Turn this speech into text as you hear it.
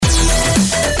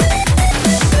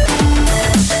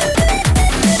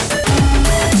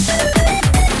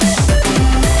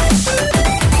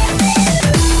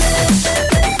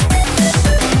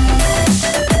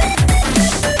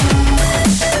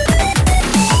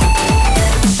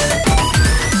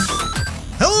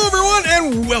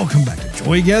Welcome back to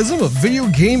Joygasm, a video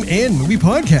game and movie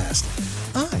podcast.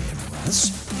 I am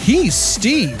Russ, he's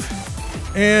Steve,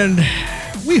 and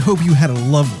we hope you had a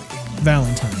lovely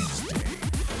Valentine's Day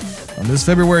on this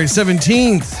February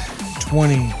 17th,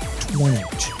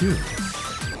 2022.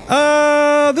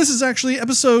 This is actually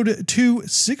episode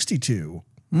 262,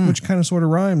 which kind of sort of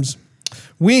rhymes.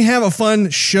 We have a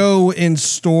fun show in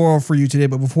store for you today,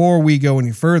 but before we go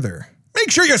any further,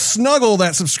 make sure you snuggle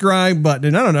that subscribe button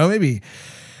and I don't know, maybe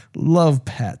love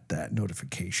pat that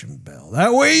notification bell.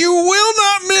 That way you will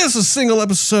not miss a single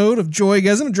episode of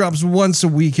Joygasm. It drops once a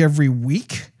week every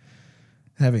week.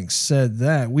 Having said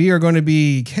that, we are going to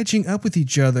be catching up with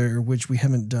each other, which we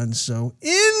haven't done so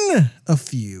in a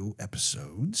few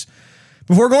episodes.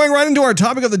 Before going right into our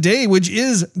topic of the day, which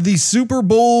is the Super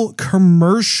Bowl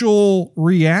commercial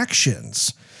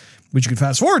reactions, which you can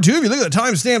fast forward to if you look at the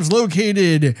timestamps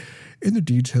located in the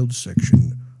detailed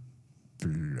section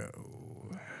below.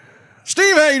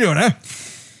 Steve, how you doing, huh?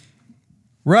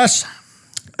 Russ?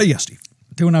 Yes, Steve.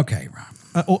 Doing okay,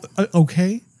 Ron.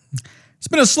 Okay. It's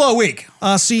been a slow week.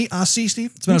 See,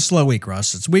 Steve? It's been a slow week,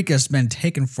 Russ. This week has been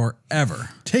taking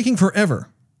forever. Taking forever.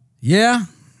 Yeah.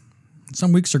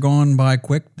 Some weeks are going by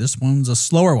quick. This one's a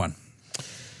slower one.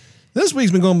 This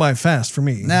week's been going by fast for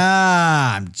me.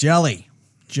 Nah, I'm jelly.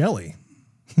 Jelly?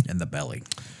 In the belly.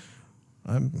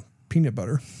 I'm peanut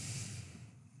butter.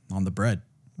 On the bread.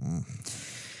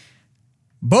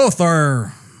 Both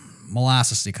are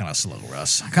molassesy kind of slow,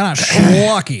 Russ. Kind of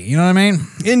schlocky, you know what I mean?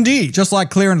 Indeed. Just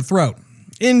like clearing the throat.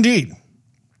 Indeed.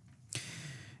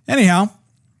 Anyhow,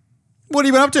 what have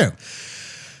you been up to?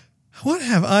 What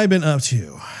have I been up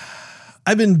to?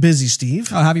 I've been busy, Steve.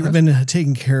 Oh, have you? I've been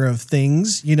taking care of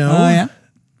things, you know. Oh, yeah?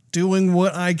 Doing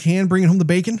what I can, bringing home the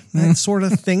bacon, that sort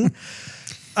of thing.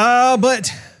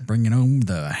 But Bringing home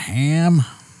the ham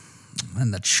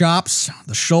and the chops,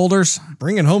 the shoulders.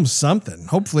 bringing home something.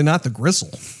 Hopefully not the gristle.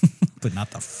 But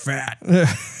not the fat.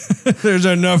 There's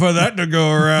enough of that to go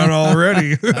around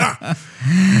already.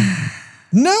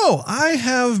 No, I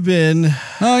have been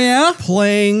Oh, yeah?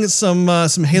 playing some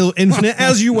Halo Infinite,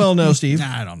 as you well know, Steve.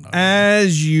 I don't know.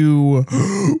 As you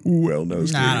well know,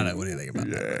 Steve. I don't know. What do you think about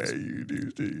that? Yeah, you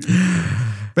do, Steve.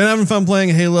 Been having fun playing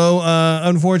Halo.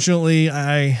 Unfortunately,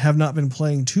 I have not been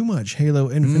playing too much Halo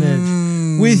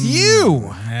Infinite with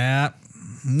you. Yeah.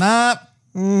 Nah.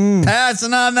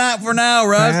 Passing on that for now,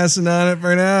 Russ. Passing on it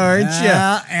for now, aren't you?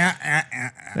 Yeah.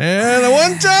 And the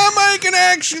one time I can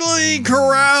actually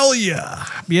corral you,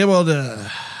 be able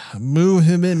to move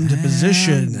him into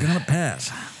position, Gonna pass.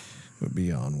 would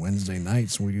be on Wednesday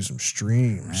nights when we do some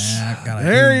streams. Yeah, got a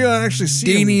There you actually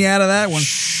see him Deanie out of that one.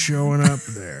 showing up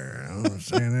there. You know what I'm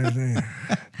saying? There's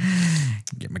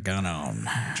Get my gun on.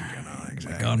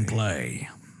 exactly. Gunplay.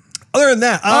 Other than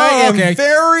that, I am okay.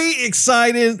 very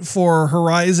excited for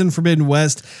Horizon Forbidden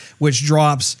West, which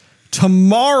drops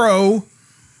tomorrow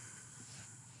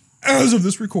as of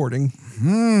this recording.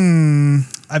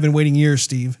 I've been waiting years,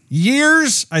 Steve.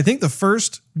 Years. I think the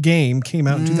first game came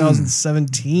out in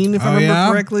 2017, if I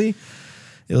remember correctly.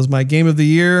 It was my game of the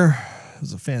year. It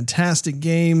was a fantastic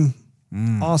game.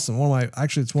 Awesome.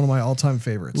 It's one of my all-time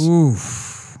favorites.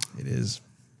 Oof. It is.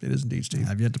 It is indeed, Steve.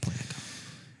 I've yet to play it.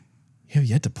 You have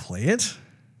yet to play it?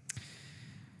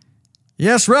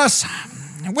 Yes, Russ.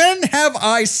 When have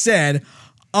I said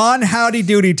on Howdy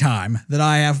Doody Time that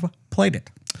I have played it?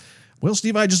 Well,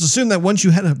 Steve, I just assumed that once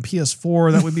you had a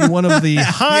PS4, that would be one of the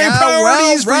high Yeah,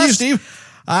 priorities well, for you, Russ,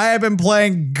 Steve. I have been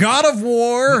playing God of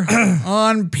War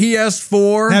on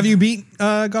PS4. Have you beat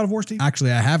God of War, Steve?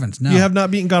 Actually, I haven't. No. You have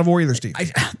not beaten God of War either, Steve.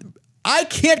 I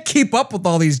can't keep up with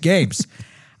all these games.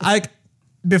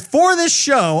 Before this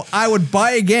show, I would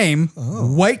buy a game,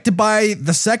 wait to buy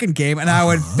the second game, and I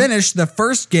would finish the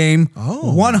first game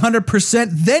 100%,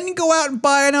 then go out and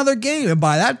buy another game. And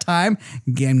by that time,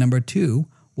 game number 2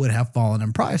 would have fallen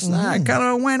in price. Kind of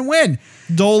a win-win.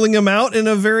 Doling them out in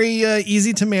a very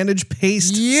easy to manage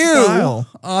paced You, style.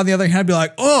 on the other hand, be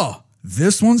like, oh,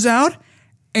 this one's out,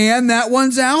 and that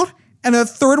one's out, and the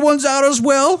third one's out as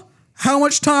well. How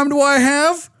much time do I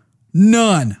have?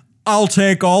 None. I'll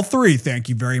take all 3, thank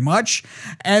you very much.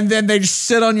 And then they just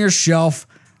sit on your shelf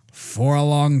for a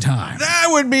long time. That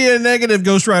would be a negative,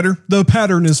 Ghost Rider. The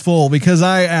pattern is full because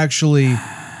I actually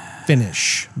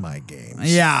finish my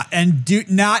games. Yeah, and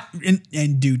not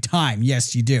in due time.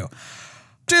 Yes, you do.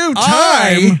 Due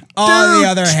time. On the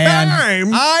other hand,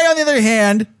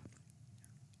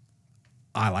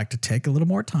 I like to take a little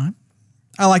more time.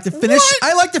 I like to finish. What?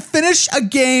 I like to finish a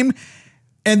game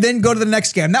and then go to the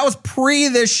next game. That was pre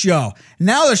this show.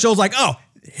 Now the show's like, oh,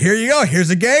 here you go. Here's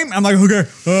a game. I'm like, okay,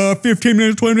 15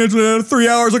 minutes, 20 minutes, 3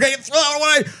 hours. Okay,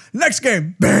 next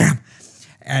game. Bam.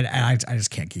 and I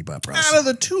just can't keep up, Russ. Out of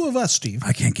the two of us, Steve,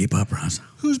 I can't keep up, Russ.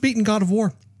 who's beaten God of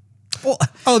War? Well,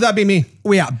 Oh, that'd be me.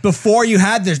 well, yeah. Before you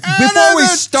had this, Out before of we the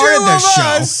started two the of show,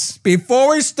 us.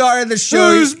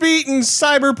 Who's beaten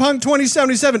Cyberpunk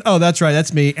 2077? Oh, that's right.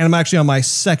 That's me. And I'm actually on my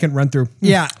second run through.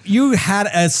 yeah, you had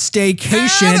a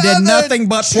staycation and Out did of nothing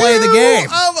but play the two game.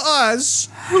 of us,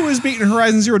 who has beaten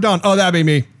Horizon Zero Dawn? Oh, that'd be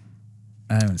me.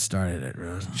 I haven't started it,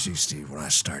 Rose. You see, Steve, when I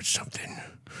start something,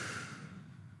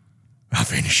 I'll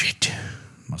finish it.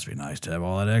 Must be nice to have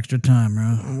all that extra time,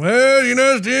 Rose. Well, you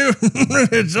know, Steve,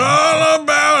 it's all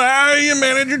about how you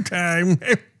manage your time.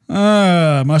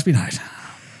 Must be nice.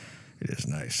 It is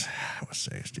nice, I must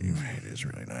say, Steve. It is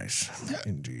really nice,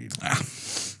 indeed.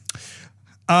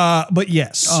 But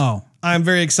yes, I'm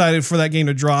very excited for that game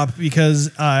to drop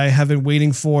because I have been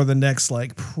waiting for the next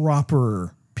like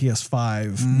proper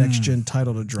PS5 next gen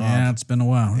title to drop. Yeah, it's been a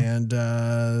while.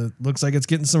 And looks like it's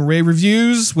getting some rave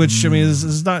reviews, which I mean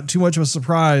is not too much of a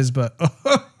surprise, but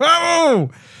I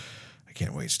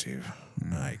can't wait, Steve.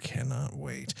 I cannot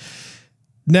wait.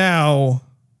 Now,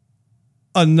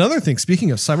 another thing,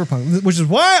 speaking of Cyberpunk, which is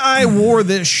why I wore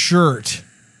this shirt,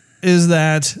 is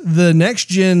that the next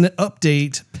gen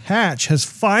update patch has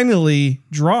finally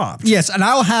dropped. Yes, and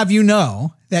I'll have you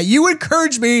know that you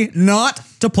encouraged me not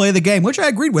to play the game, which I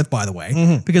agreed with, by the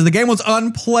way, because the game was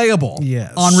unplayable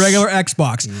Yes. on regular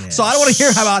Xbox. So I don't want to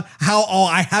hear about how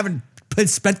I haven't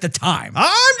spent the time.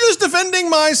 I'm just defending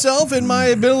myself and my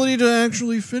ability to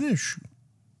actually finish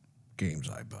games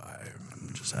I buy.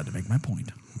 Just had to make my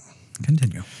point.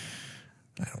 Continue.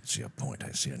 I don't see a point.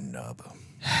 I see a nub.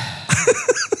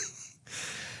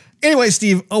 Anyway,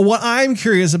 Steve, what I'm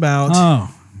curious about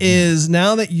is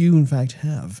now that you, in fact,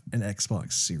 have an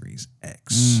Xbox Series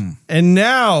X, and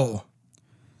now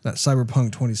that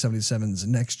Cyberpunk 2077's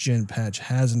next-gen patch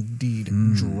has indeed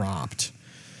dropped,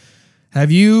 have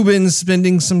you been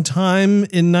spending some time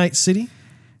in Night City?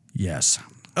 Yes.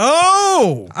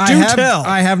 Oh, tell.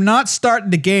 I have not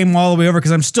started the game all the way over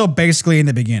because I'm still basically in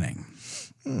the beginning.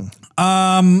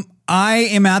 I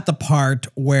am at the part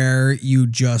where you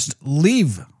just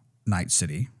leave Night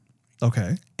City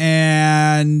Okay.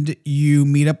 and you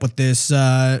meet up with this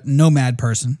nomad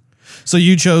person. So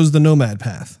you chose the nomad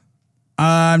path.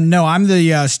 No, I'm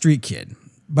the street kid,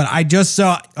 but I just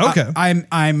saw. Okay.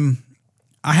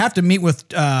 I have to meet with.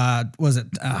 Was it?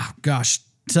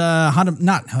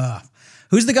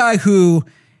 Who's the guy who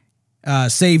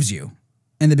saves you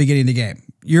in the beginning of the game?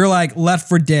 You're like left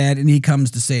for dead, and he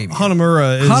comes to save you.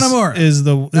 Hanamura is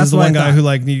the That's what one I guy thought. who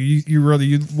like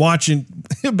you watching.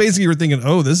 Basically, you were thinking,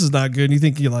 oh, this is not good. And you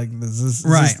think you're like, is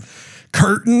Right. this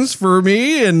curtains for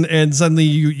me, and suddenly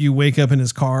you wake up in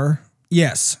his car.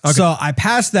 Yes. So I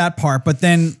passed that part, but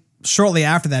then shortly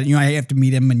after that, I have to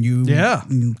meet him and you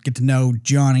get to know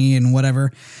Johnny and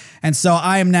whatever. And so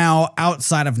I am now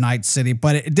outside of Night City,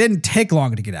 but it didn't take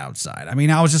long to get outside. I mean,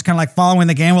 I was just kind of like following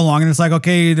the game along and it's like,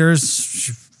 okay, here's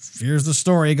the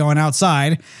story going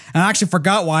outside. And I actually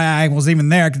forgot why I was even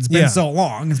there because it's been so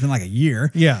long. It's been like a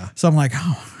year. Yeah. So I'm like,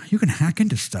 oh, you can hack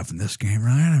into stuff in this game,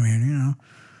 right? I mean,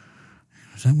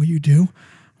 is that what you do?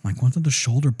 I'm like, what's with the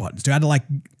shoulder buttons? Dude, I had to like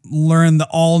learn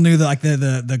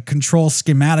the control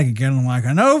schematic again. I'm like,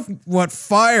 I know what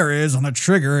fire is on the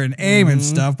trigger and aim and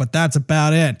stuff, but that's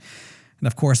about it. And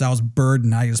of course, I was bird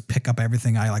and I just pick up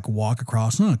everything I like walk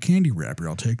across. Oh, candy wrapper,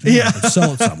 I'll take that and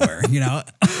sell it somewhere,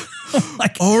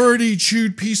 like Already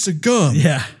chewed piece of gum.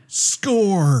 yeah.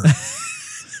 Score.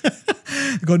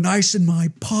 Go nice in my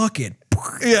pocket.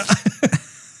 Yeah.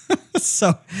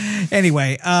 So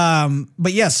anyway,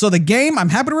 but yes, so the game, I'm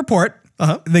happy to report,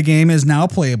 the game is now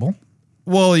playable.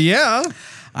 Well, yeah.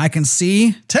 I can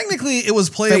see Technically, it was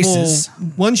playable Faces.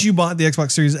 once you bought the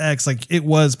Xbox Series X. Like it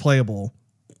was playable.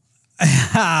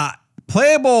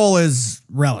 playable is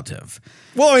relative.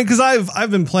 Well, I mean, because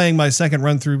I've been playing my second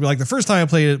run through. Like the first time I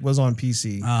played it was on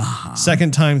PC.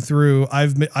 Second time through,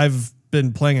 I've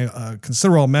been playing a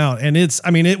considerable amount, and it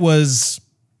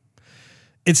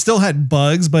still had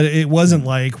bugs, but it wasn't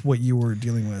like what you were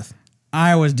dealing with.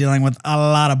 I was dealing with a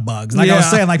lot of bugs. Like I was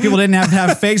saying, like people didn't have to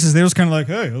have faces. They were just kind of like,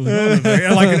 hey, how's it going today?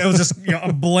 And like it was just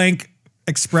a blank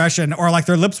expression, or like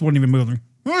their lips wouldn't even move. Like,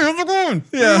 hey, how's it going?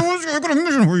 Yeah. I got a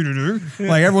mission for you to do.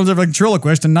 Like everyone's a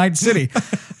ventriloquist in Night City.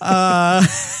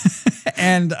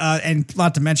 And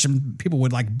not to mention people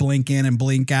would like blink in and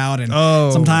blink out. And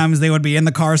sometimes they would be in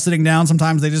the car sitting down.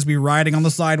 Sometimes they'd just be riding on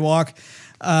the sidewalk.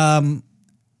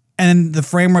 And the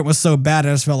frame rate was so bad,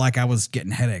 I just felt like I was getting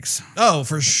headaches. Oh,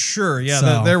 for sure. Yeah.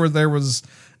 So- There was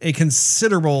a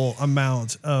considerable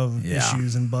amount of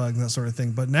issues and bugs and that sort of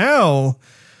thing. But now,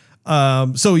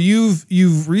 So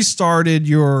you've restarted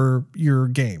your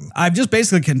game. I've just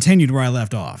basically continued where I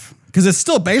left off because it's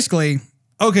still basically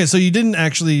Okay, so you didn't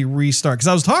actually restart because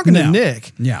I was talking to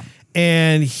Nick. Yeah.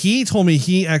 And he told me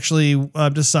he actually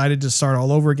decided to start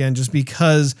all over again just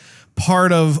because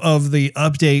part of the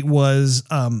update was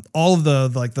all of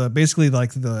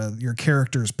your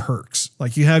character's perks.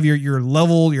 Like you have your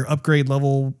level, your upgrade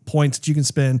level points that you can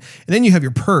spend, and then you have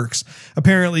your perks.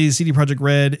 Apparently CD Projekt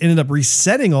Red ended up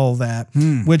resetting all of that,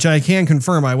 which I can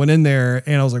confirm. I went in there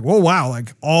and I was like, whoa, wow,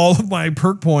 like all of my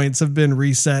perk points have been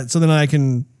reset. So then I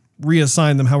can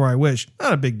reassign them however I wish.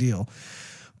 Not a big deal.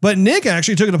 But Nick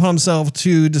actually took it upon himself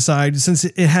to decide, since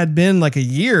it had been like a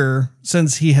year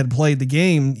since he had played the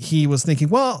game, he was thinking,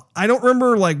 well, I don't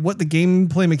remember like what the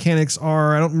gameplay mechanics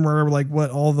are. I don't remember like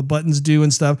what all the buttons do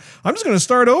and stuff. I'm just going to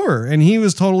start over. And he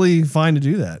was totally fine to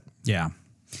do that. Yeah.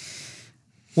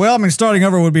 Well, I mean, starting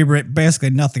over would be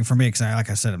basically nothing for me because, like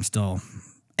I said,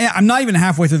 I'm not even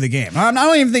halfway through the game. I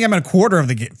don't even think I'm at a quarter of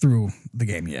through the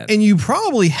game yet. And you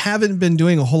probably haven't been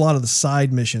doing a whole lot of the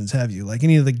side missions, have you? Like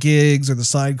any of the gigs or the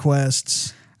side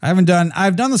quests? I've done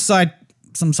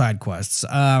some side quests.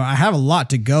 I have a lot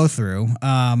to go through.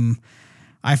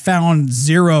 I found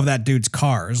 0 of that dude's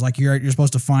cars. Like you're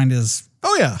supposed to find his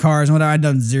cars and whatever. I've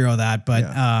done 0 of that, but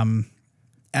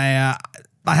I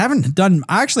haven't done.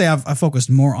 I focused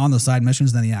more on the side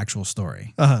missions than the actual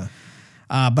story.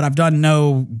 But I've done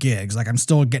no gigs. Like I'm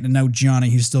still getting to know Johnny.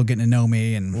 He's still getting to know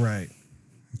me, and right.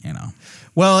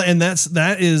 Well, and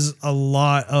that is a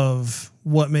lot of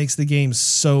what makes the game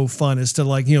so fun is to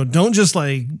like, don't just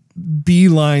like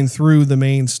beeline through the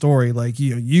main story. Like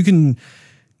you can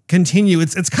continue.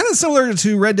 It's kind of similar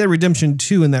to Red Dead Redemption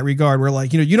 2 in that regard, where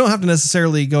like, you don't have to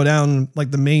necessarily go down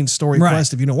like the main story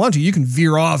quest if you don't want to. You can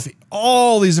veer off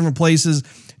all these different places,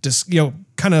 just,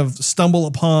 kind of stumble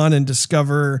upon and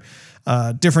discover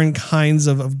different kinds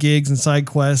of gigs and side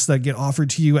quests that get offered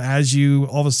to you as you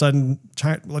all of a sudden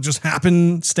just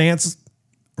happenstance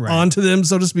onto them,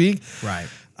 so to speak. Right.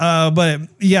 But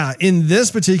yeah, in this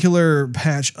particular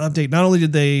patch update, not only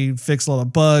did they fix a lot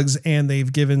of bugs and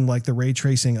they've given like the ray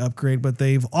tracing upgrade, but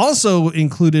they've also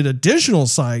included additional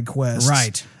side quests.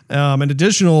 Right. And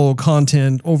additional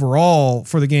content overall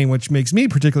for the game, which makes me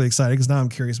particularly excited because now I'm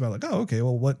curious about like, oh, okay,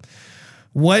 well,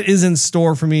 what is in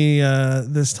store for me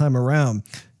this time around?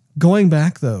 Going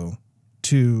back though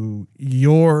to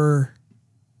your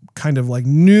kind of like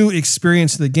new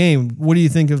experience of the game, what do you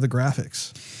think of the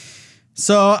graphics?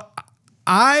 So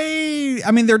I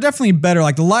mean, they're definitely better.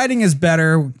 Like the lighting is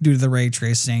better due to the ray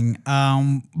tracing,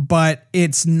 but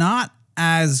it's not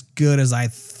as good as I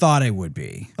thought it would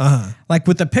be. Like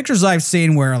with the pictures I've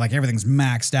seen where like everything's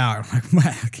maxed out, I'm like,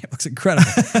 wow, it looks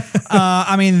incredible.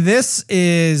 I mean, this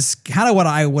is kind of what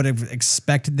I would have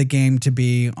expected the game to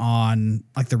be on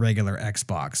like the regular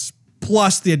Xbox,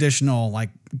 plus the additional like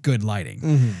good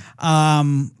lighting.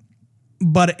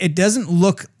 But it doesn't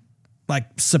look like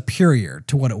superior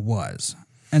to what it was.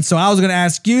 And so I was going to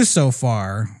ask you so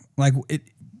far, like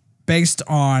based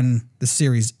on the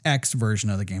Series X version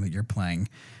of the game that you're playing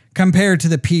compared to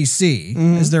the PC,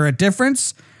 is there a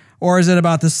difference or is it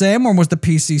about the same, or was the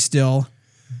PC still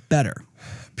better?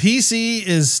 PC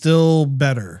is still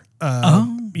better.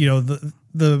 The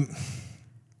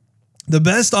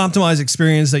best optimized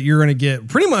experience that you're going to get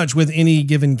pretty much with any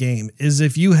given game is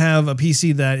if you have a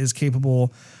PC that is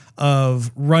capable of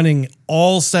running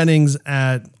all settings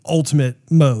at ultimate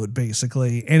mode,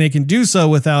 basically, and it can do so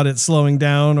without it slowing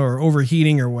down or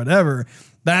overheating or whatever.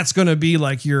 That's going to be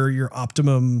like your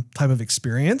optimum type of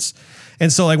experience.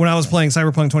 And so like when I was playing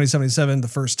Cyberpunk 2077 the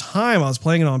first time, I was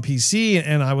playing it on PC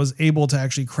and I was able to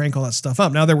actually crank all that stuff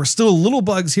up. Now there were still little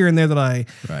bugs here and there that I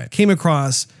came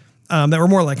across that were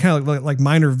more like kind of like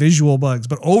minor visual bugs,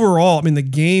 but overall, I mean, the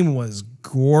game was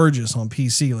gorgeous on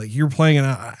PC. Like you're playing and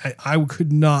I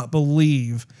could not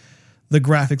believe the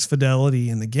graphics fidelity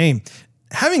in the game.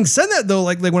 Having said that though,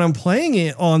 like when I'm playing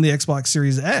it on the Xbox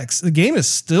Series X, the game is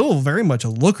still very much a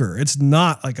looker. It's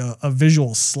not like a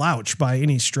visual slouch by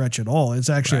any stretch at all. It's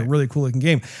actually a really cool looking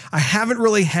game. I haven't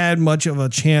really had much of a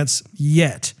chance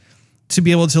yet to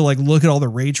be able to like look at all the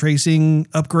ray tracing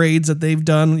upgrades that they've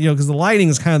done, because the lighting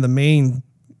is kind of the main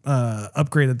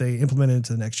upgrade that they implemented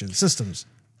into the next gen systems.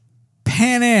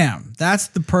 Pan Am. That's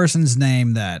the person's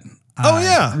name that.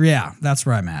 Yeah, that's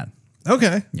where I'm at.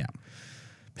 Okay. Yeah.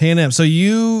 Pan Am. So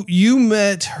you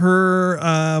met her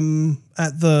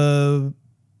at the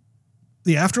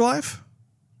Afterlife?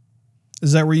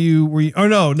 Is that where you were?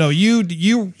 Oh no,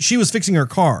 she was fixing her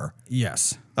car.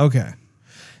 Yes. Okay.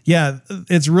 Yeah,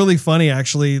 it's really funny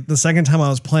actually. The second time I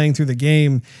was playing through the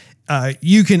game,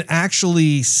 you can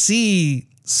actually see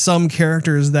some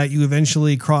characters that you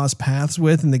eventually cross paths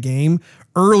with in the game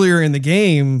earlier in the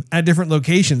game at different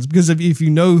locations, because if you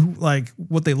know like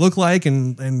what they look like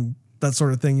and that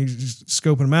sort of thing, you just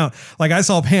scoping them out. Like I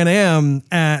saw Pan Am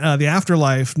at the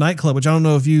Afterlife nightclub, which I don't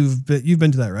know if you've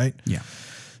been to that, right? Yeah.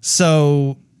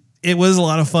 So it was a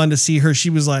lot of fun to see her.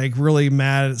 She was like really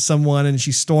mad at someone and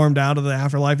she stormed out of the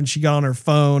Afterlife and she got on her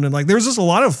phone, and like there was just a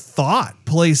lot of thought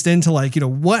placed into like,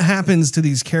 what happens to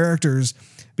these characters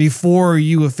before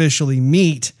you officially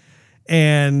meet.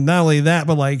 And not only that,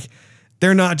 but like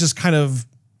they're not just kind of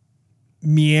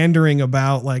meandering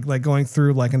about like going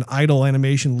through like an idle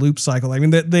animation loop cycle. I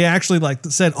mean, they actually like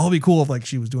said, "Oh, it'd be cool if like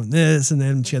she was doing this, and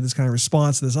then she had this kind of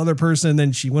response to this other person, and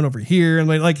then she went over here," and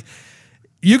like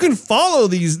you can follow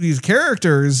these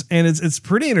characters, and it's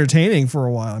pretty entertaining for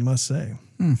a while, I must say.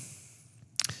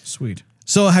 Sweet.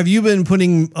 So, have you been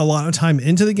putting a lot of time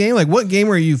into the game? Like, what game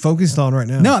are you focused on right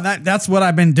now? No, that's what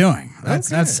I've been doing.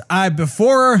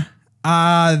 Before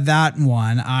that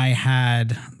one, I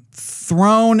had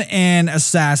thrown in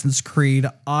Assassin's Creed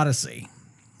Odyssey.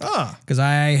 Because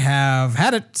I have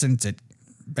had it since it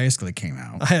basically came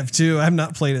out. I have too. I have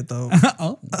not played it though.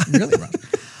 Oh, really, Rob?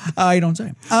 You don't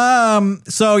say.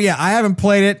 So yeah, I haven't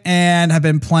played it and have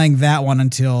been playing that one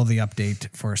until the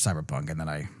update for Cyberpunk, and then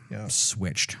I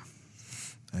switched.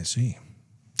 I see,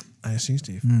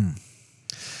 Steve.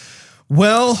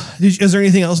 Well, is there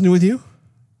anything else new with you?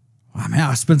 Oh,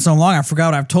 man, it's been so long. I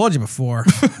forgot what I've told you before.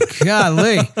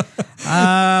 Golly.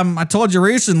 I told you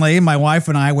recently, my wife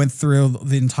and I went through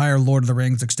the entire Lord of the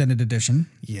Rings extended edition.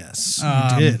 Yes,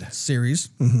 you did. Series.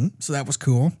 So that was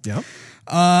cool. Yep.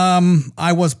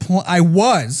 I was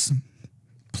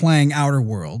playing Outer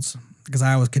Worlds because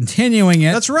I was continuing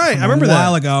it. That's right. I remember that. A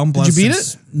while ago. Did you beat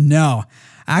it? No.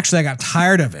 Actually, I got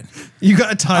tired of it. You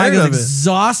got tired of it?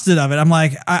 Exhausted of it. I'm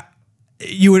like, I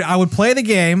would play the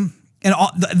game. And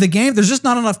the game, there's just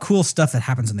not enough cool stuff that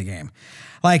happens in the game.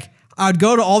 Like, I'd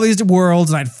go to all these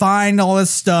worlds and I'd find all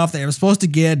this stuff that I was supposed to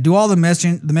get, do all the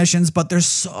missions, but there's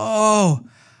so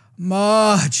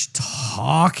much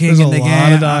talking in the game. There's a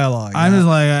lot of dialogue. I'm just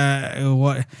like,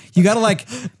 what? You got to like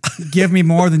give me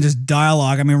more than just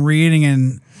dialogue. I mean, reading,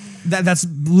 and that's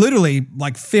literally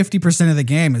like 50% of the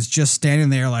game is just standing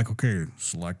there like, okay,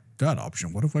 select that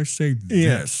option. What if I say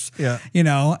this? Yeah. And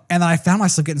then I found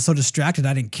myself getting so distracted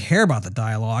I didn't care about the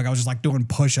dialogue. I was just like doing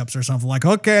push-ups or something, like,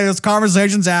 okay, this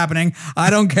conversation's happening.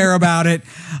 I don't care about it.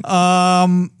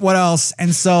 What else?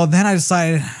 And so then I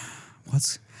decided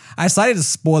to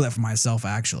spoil it for myself,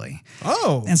 actually.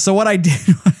 Oh. And so what I did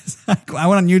was I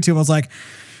went on YouTube. I was like,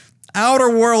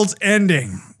 Outer Worlds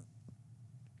ending.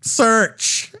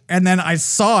 Search. And then I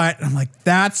saw it. And I'm like,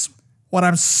 that's what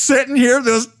I'm sitting here,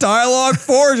 this dialogue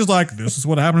for. Just like, this is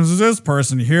what happens to this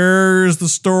person. Here's the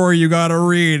story you got to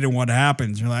read and what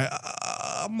happens. You're like,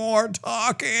 more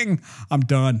talking. I'm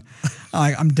done.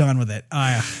 I'm done with it.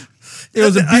 It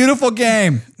was a beautiful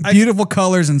game. Beautiful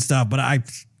colors and stuff. But I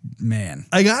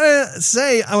gotta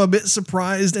say, I'm a bit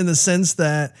surprised in the sense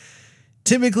that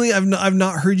typically I've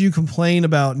not heard you complain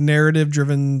about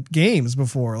narrative-driven games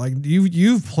before. Like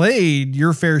you've played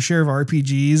your fair share of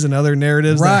RPGs and other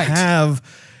narratives that have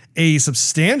a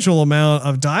substantial amount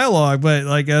of dialogue, but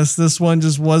I guess this one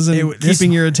just wasn't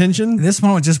keeping your attention. This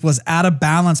one just was out of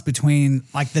balance between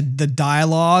like the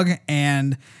dialogue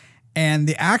and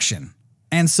the action.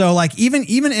 And so like even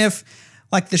if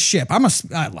like the ship, I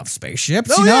love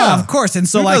spaceships. Of course. And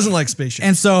so who doesn't like spaceships?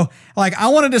 And so like I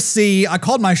wanted to see, I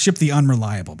called my ship the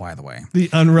Unreliable, by the way. The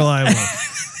Unreliable.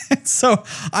 So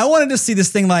I wanted to see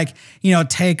this thing like,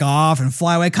 take off and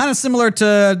fly away. Kind of similar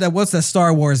to what's the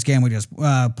Star Wars game we just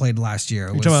played last year?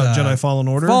 You're talking about Jedi Fallen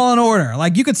Order? Fallen Order.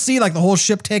 Like you could see like the whole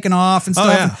ship taking off and stuff.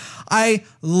 Oh, yeah. I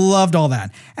loved all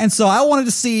that. And so I wanted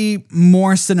to see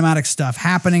more cinematic stuff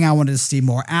happening. I wanted to see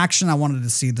more action. I wanted to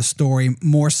see the story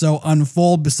more so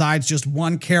unfold besides just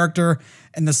one character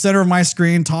in the center of my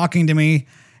screen talking to me,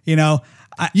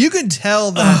 You could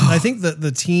tell that I think that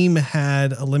the team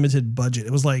had a limited budget.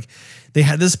 It was like they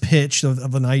had this pitch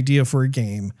of an idea for a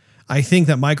game. I think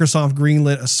that Microsoft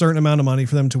greenlit a certain amount of money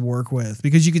for them to work with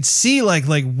because you could see like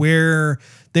where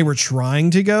they were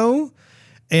trying to go.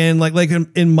 And like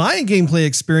in my gameplay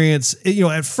experience,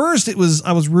 at first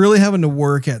I was really having to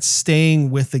work at staying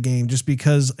with the game just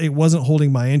because it wasn't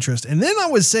holding my interest. And then I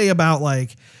would say about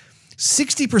like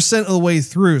 60% of the way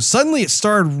through, suddenly it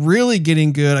started really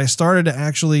getting good. I started to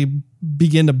actually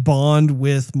begin to bond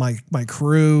with my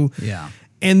crew. Yeah.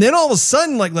 And then all of a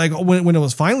sudden, like when it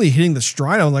was finally hitting the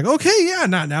stride, I was like, okay, yeah,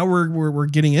 now we're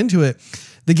getting into it.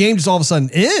 The game just all of a sudden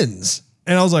ends.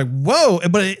 And I was like, whoa.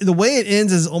 But the way it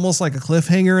ends is almost like a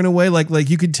cliffhanger in a way. Like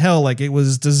you could tell like it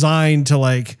was designed to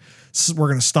like we're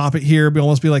going to stop it here. It'd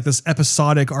almost be like this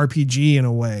episodic RPG in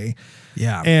a way.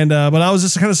 Yeah. And, but I was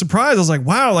just kind of surprised. I was like,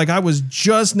 wow, like I was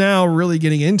just now really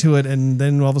getting into it. And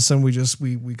then all of a sudden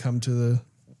we come to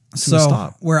a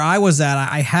stop. Where I was at,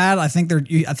 I think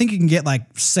you can get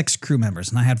like 6 crew members,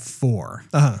 and I had 4.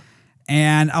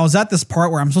 And I was at this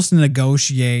part where I'm supposed to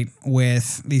negotiate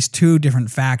with these 2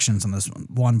 different factions on this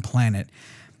one planet.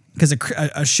 Because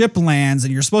a ship lands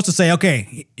and you're supposed to say,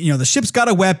 okay, the ship's got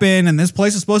a weapon and this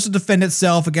place is supposed to defend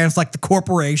itself against like the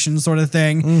corporation sort of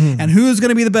thing. And who's going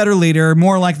to be the better leader?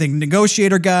 More like the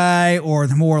negotiator guy or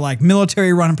the more like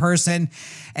military run person.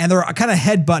 And they're kind of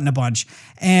headbutting a bunch.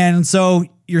 And so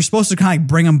you're supposed to kind of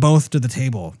bring them both to the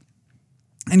table.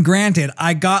 And granted,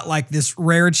 I got like this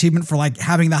rare achievement for like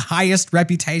having the highest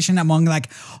reputation among like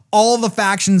all the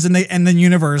factions in the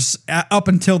universe up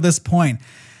until this point.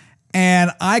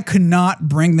 And I could not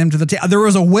bring them to the table. There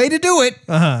was a way to do it,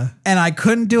 and I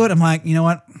couldn't do it. I'm like, you know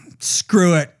what?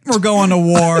 Screw it. We're going to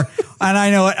war. And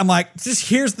I know it. I'm like, just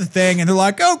here's the thing. And they're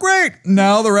like, oh, great.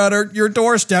 Now they're at your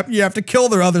doorstep. You have to kill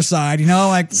their other side.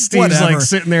 Like, Steve's whatever. like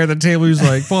sitting there at the table. He's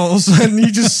like, all of a sudden he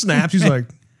just snaps. He's like,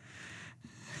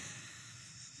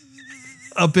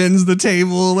 upends the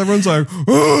table. Everyone's like,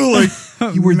 oh,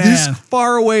 like you were this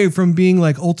far away from being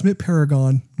like ultimate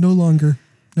paragon. No longer.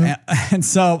 No. And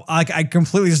so I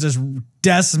completely just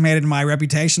decimated my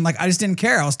reputation. Like I just didn't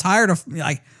care. I was tired of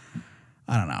like,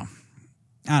 I don't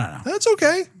know. That's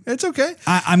okay. It's okay.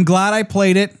 I'm glad I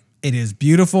played it. It is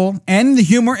beautiful and the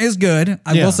humor is good.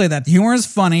 I will say that the humor is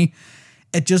funny.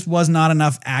 It just was not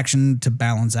enough action to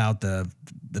balance out the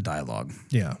dialogue.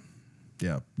 Yeah.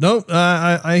 No,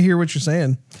 I hear what you're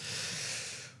saying.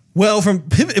 Well,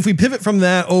 if we pivot from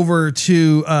that over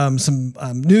to some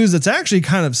news that's actually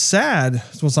kind of sad.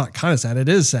 Well, it's not kind of sad. It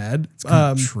is sad. It's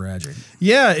kind of tragic.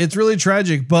 Yeah, it's really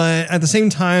tragic. But at the same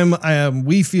time,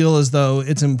 we feel as though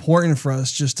it's important for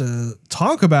us just to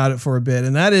talk about it for a bit.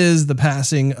 And that is the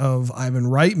passing of Ivan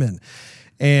Reitman.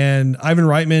 And Ivan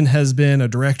Reitman has been a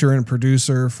director and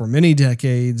producer for many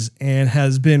decades and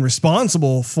has been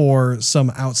responsible for some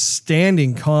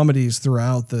outstanding comedies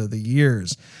throughout the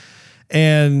years.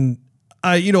 And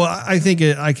I think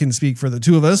I can speak for the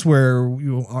two of us where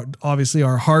obviously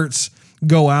our hearts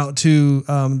go out to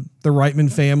the Reitman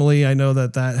family. I know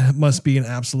that must be an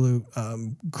absolute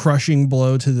crushing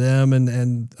blow to them,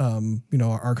 and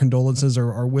our condolences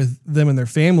are with them and their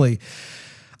family.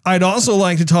 I'd also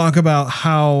like to talk about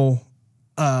how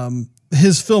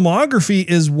his filmography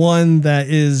is one that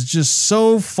is just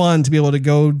so fun to be able to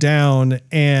go down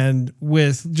and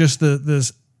with just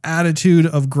this attitude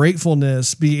of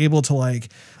gratefulness, be able to like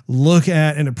look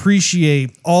at and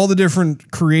appreciate all the different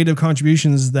creative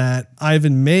contributions that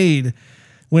Ivan made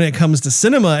when it comes to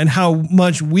cinema and how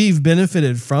much we've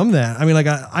benefited from that. I mean, like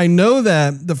I know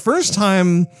that the first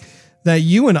time that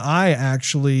you and I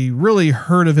actually really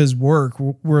heard of his work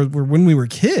were when we were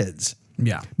kids.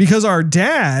 Yeah. Because our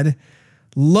dad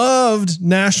loved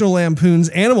National Lampoon's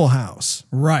Animal House.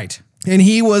 Right. And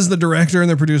he was the director and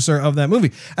the producer of that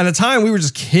movie. At the time, we were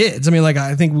just kids. I mean, like,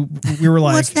 I think we were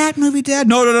like... What's that movie, Dad?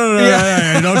 No.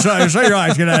 Don't shut your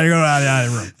eyes. Get out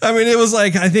of the room. I mean, it was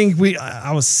like, I think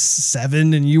I was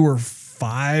 7 and you were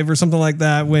 5 or something like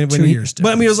that. When 2 years.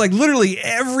 But I mean, it was like literally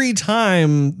every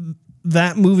time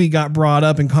that movie got brought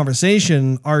up in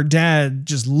conversation, our dad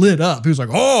just lit up. He was like,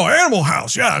 oh, Animal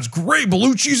House. Yeah, it's great.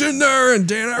 Belushi's in there. And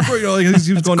Dan Aykroyd,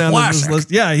 he was going down this list.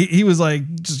 Yeah, he was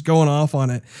like just going off on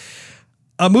it.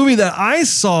 A movie that I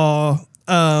saw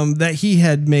that he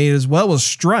had made as well was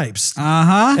Stripes.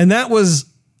 And that was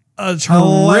a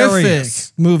terrific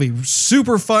movie.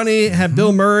 Super funny. Had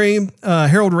Bill Murray.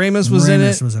 Harold Ramis was in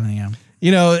it.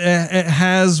 Yeah. It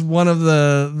has one of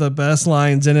the best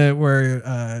lines in it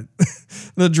where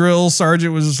the drill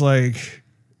sergeant was just like,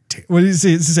 what did he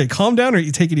say? Did he say, calm down or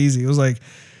you take it easy? It was like,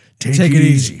 take it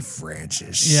easy,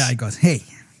 Francis. Yeah, he goes, hey,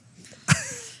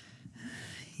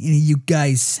 any of you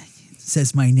guys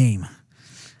says my name,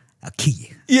 I'll kill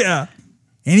you. Yeah.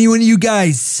 Any one of you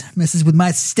guys messes with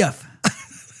my stuff,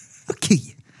 I'll kill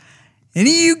you. Any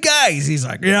of you guys, he's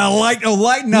like, yeah, lighten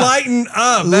up. Lighten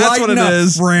up. That's what it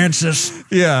is. Francis.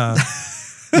 Yeah.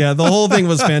 Yeah, the whole thing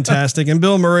was fantastic. And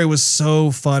Bill Murray was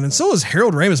so fun. And so was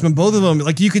Harold Ramis. I mean, both of them,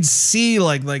 like you could see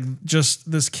like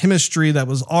just this chemistry that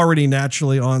was already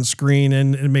naturally on screen,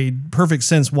 and it made perfect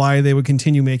sense why they would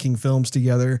continue making films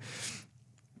together.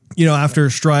 After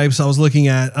Stripes, I was looking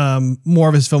at more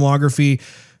of his filmography.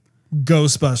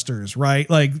 Ghostbusters, right?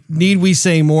 Like, need we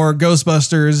say more?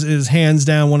 Ghostbusters is hands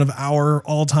down one of our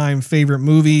all-time favorite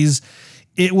movies.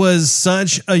 It was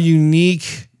such a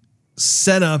unique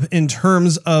setup in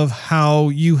terms of how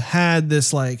you had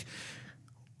this like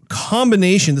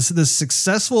combination, this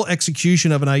successful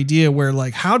execution of an idea where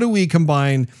like, how do we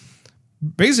combine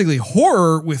basically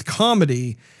horror with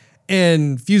comedy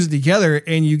and fuse it together,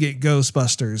 and you get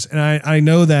Ghostbusters. And I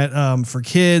know that for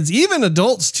kids, even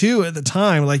adults too at the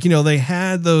time, like, they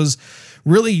had those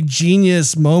really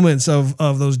genius moments of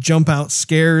those jump out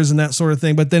scares and that sort of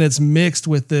thing. But then it's mixed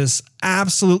with this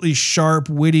absolutely sharp,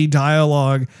 witty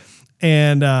dialogue.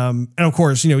 And of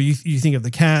course, you think of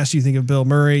the cast, you think of Bill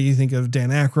Murray, you think of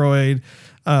Dan Aykroyd,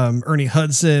 Ernie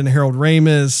Hudson, Harold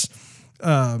Ramis,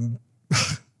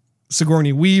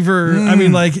 Sigourney Weaver. I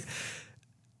mean, like,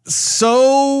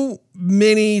 so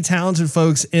many talented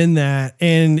folks in that.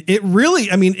 And it really,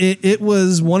 it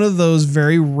was one of those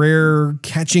very rare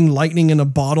catching lightning in a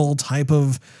bottle type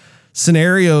of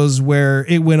scenarios where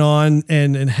it went on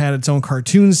and had its own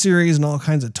cartoon series and all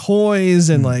kinds of toys.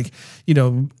 And like,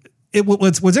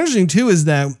 what's interesting too is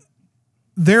that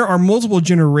there are multiple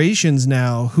generations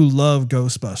now who love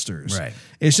Ghostbusters. Right.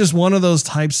 It's just one of those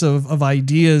types of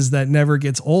ideas that never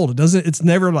gets old. It's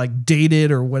never like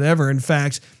dated or whatever. In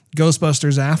fact,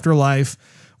 Ghostbusters Afterlife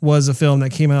was a film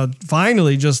that came out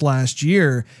finally just last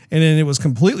year, and then it was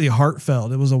completely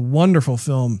heartfelt. It was a wonderful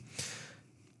film.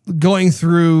 Going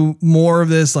through more of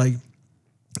this, like,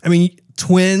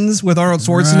 Twins with Arnold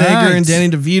Schwarzenegger and Danny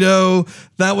DeVito.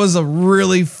 That was a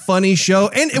really funny show.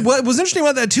 And what was interesting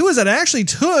about that too is that it actually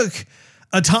took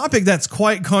a topic that's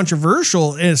quite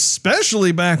controversial,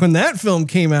 especially back when that film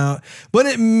came out, but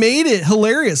it made it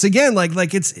hilarious. Again,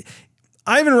 like it's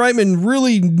Ivan Reitman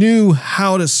really knew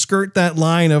how to skirt that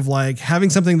line of like having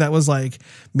something that was like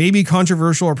maybe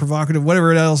controversial or provocative,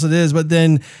 whatever else it is, but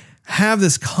then have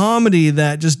this comedy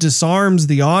that just disarms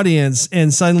the audience,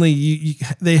 and suddenly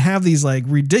they have these like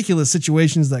ridiculous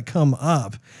situations that come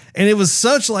up. And it was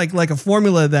such like a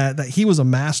formula that he was a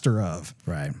master of.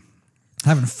 Right.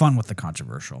 Having fun with the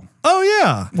controversial. Oh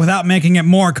yeah. Without making it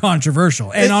more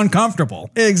controversial and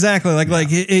uncomfortable. Exactly. Like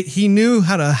he knew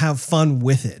how to have fun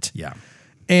with it. Yeah.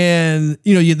 And,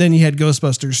 then you had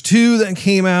Ghostbusters 2 that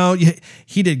came out.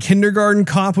 He did Kindergarten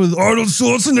Cop with Arnold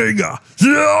Schwarzenegger.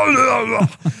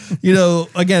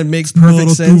 Again, makes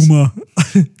perfect sense. What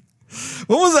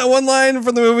was that one line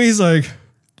from the movie? He's like,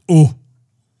 "Oh,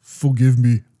 forgive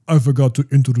me. I forgot to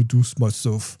introduce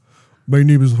myself. My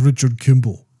name is Richard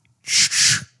Kimball.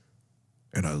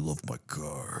 And I love my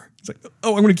car." It's like,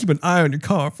 "Oh, I'm going to keep an eye on your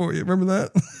car for you." Remember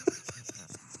that?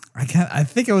 I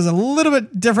think it was a little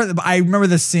bit different, but I remember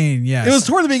the scene. Yes. It was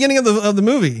toward the beginning of the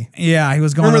movie. Yeah, he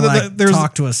was going to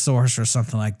talk to a source or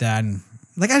something like that, and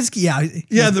like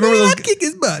remember those kick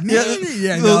his butt.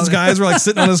 Those guys were like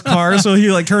sitting on his car, so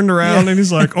he like turned around and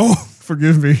he's like, "Oh,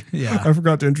 forgive me. Yeah, I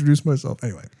forgot to introduce myself."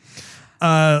 Anyway,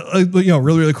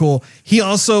 really, really cool. He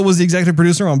also was the executive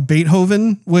producer on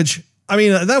Beethoven, which,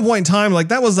 at that point in time, like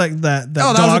that was like that.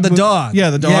 That was the dog. Yeah,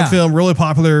 the dog film, real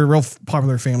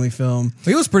popular family film.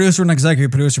 He was producer and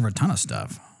executive producer for a ton of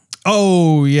stuff.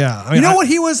 Oh yeah, what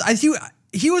he was?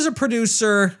 He was a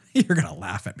producer. You're gonna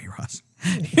laugh at me, Ross.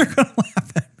 You're gonna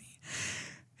laugh at me.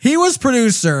 He was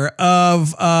producer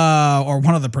of, or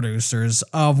one of the producers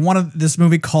of this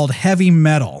movie called Heavy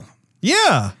Metal.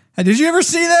 Yeah. Did you ever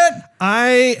see that?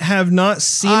 I have not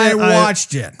seen it. I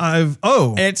watched it.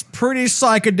 It's pretty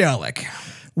psychedelic.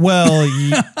 Well,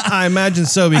 I imagine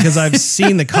so, because I've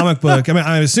seen the comic book.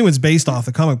 I assume it's based off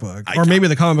the comic book, or maybe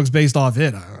the comic book's based off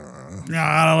it.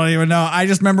 I don't even know. I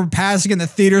just remember passing in the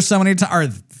theater so many times. Or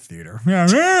the theater.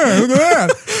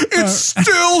 It's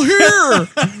still here.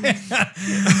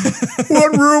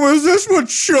 What room is this one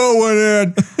showing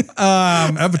in?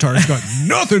 Avatar's got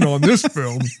nothing on this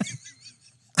film.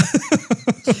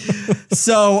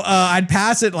 So I'd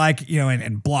pass it like,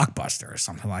 in Blockbuster or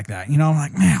something like that. I'm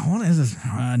like, man, what is this?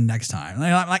 Next time. And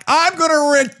I'm like, I'm going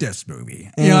to rent this movie.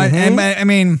 I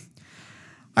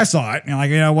saw it,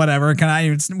 whatever.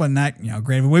 Wasn't that,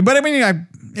 great movie. But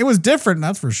it was different,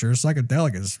 that's for sure.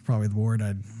 Psychedelic is probably the word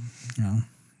I'd,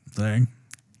 thing.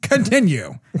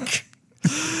 Continue.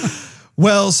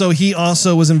 Well, so he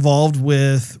also was involved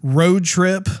with Road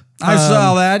Trip. I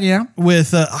saw that, yeah.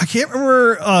 With I can't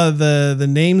remember the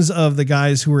names of the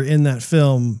guys who were in that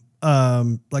film,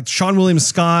 like Sean William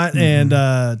Scott and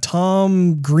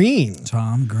Tom Green.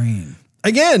 Tom Green.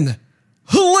 Again,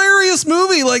 hilarious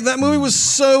movie. Like that movie was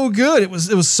so good. It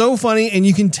was so funny, and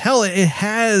you can tell it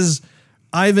has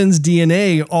Ivan's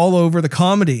DNA all over the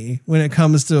comedy when it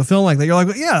comes to a film like that. You're like,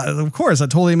 well, yeah, of course,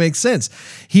 that totally makes sense.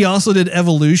 He also did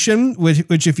Evolution,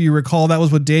 which if you recall, that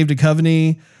was with Dave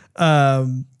Duchovny.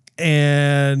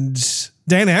 And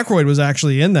Dan Aykroyd was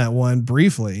actually in that one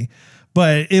briefly,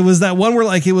 but it was that one where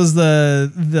like it was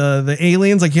the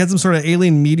aliens, like you had some sort of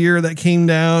alien meteor that came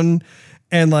down,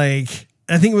 and like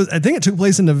I think it took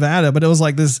place in Nevada, but it was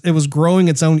like this, it was growing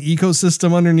its own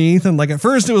ecosystem underneath. And like at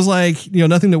first it was like,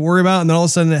 nothing to worry about. And then all of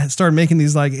a sudden it started making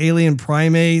these like alien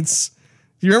primates.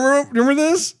 Do you remember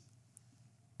this?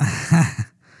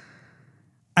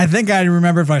 I think I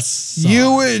remember if I saw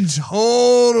You would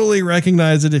totally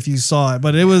recognize it if you saw it,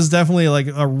 but it was definitely like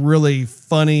a really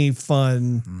funny,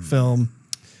 fun film.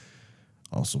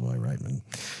 Also by Reitman.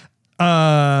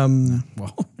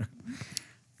 Well,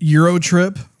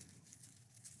 Eurotrip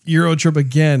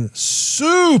again,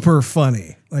 super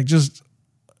funny. Like just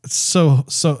so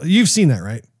you've seen that,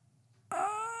 right?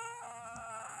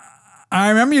 I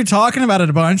remember you talking about it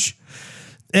a bunch.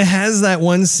 It has that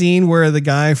one scene where the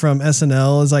guy from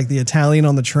SNL is like the Italian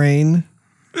on the train.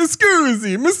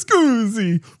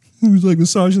 Scusi. Who's like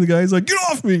massaging the guy. He's like, get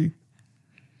off me.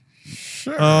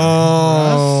 Sure.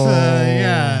 Oh.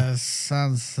 Yeah.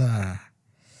 Sounds,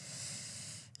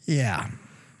 yeah.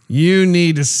 You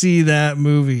need to see that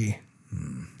movie.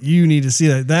 You need to see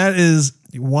that. That is,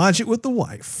 watch it with the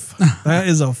wife. That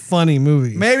is a funny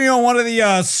movie. Maybe on one of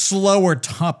the slower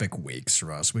topic weeks,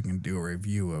 Russ, we can do a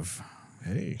review of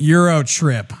Euro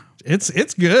Trip. It's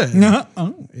good.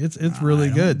 It's really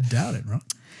good. Doubt it, Russ.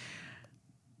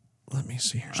 Let me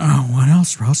see here. Oh, what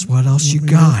else, Russ? What else you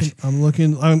got? I'm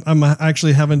looking. I'm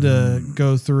actually having to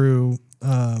go through.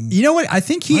 You know what? I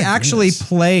think he actually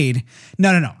played.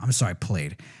 No. I'm sorry,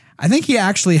 played. I think he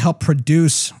actually helped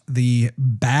produce the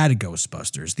bad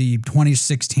Ghostbusters, the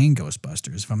 2016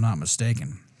 Ghostbusters, if I'm not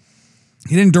mistaken.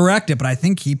 He didn't direct it, but I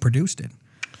think he produced it.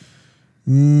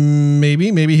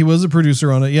 Maybe he was a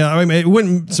producer on it. Yeah, I mean, it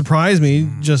wouldn't surprise me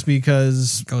just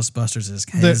because Ghostbusters is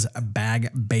his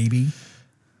bag baby.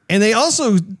 And they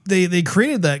also they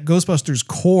created that Ghostbusters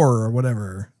core or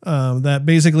whatever that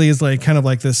basically is like kind of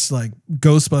like this like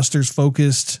Ghostbusters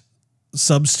focused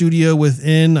sub studio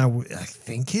within. I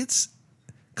think it's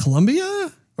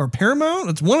Columbia or Paramount.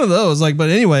 It's one of those. Like, but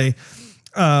anyway,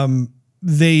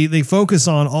 they focus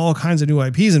on all kinds of new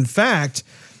IPs. In fact,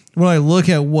 when I look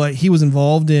at what he was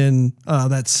involved in,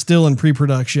 that's still in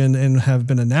pre-production and have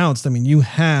been announced. I mean, you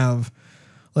have.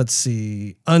 Let's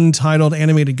see, Untitled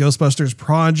Animated Ghostbusters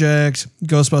Project,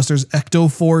 Ghostbusters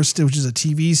Ecto-Force, which is a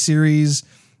TV series.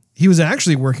 He was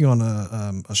actually working on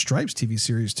a Stripes TV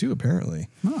series too, apparently.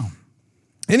 Oh.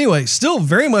 Anyway, still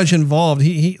very much involved.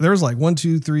 There was like 1,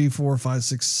 2, 3, 4, 5,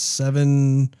 6,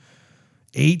 7,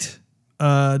 8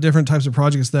 different types of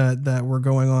projects that were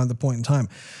going on at the point in time.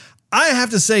 I have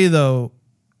to say though,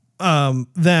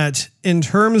 that in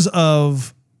terms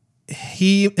of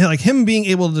him being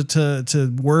able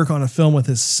to work on a film with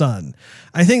his son.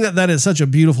 I think that is such a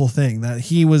beautiful thing that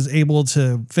he was able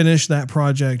to finish that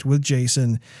project with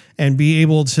Jason and be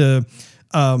able to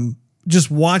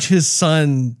just watch his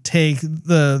son take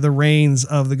the reins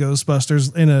of the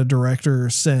Ghostbusters in a director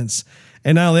sense.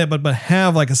 And not only that, but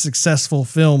have like a successful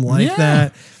film like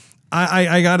that.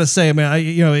 I gotta say, I mean,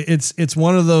 it's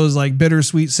one of those like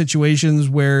bittersweet situations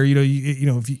where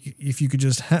if you could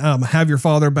just have your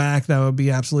father back, that would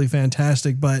be absolutely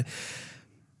fantastic. But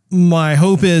my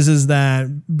hope is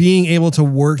that being able to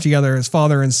work together as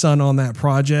father and son on that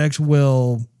project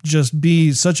will just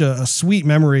be such a sweet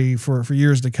memory for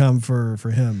years to come for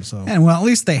him. So, and well, at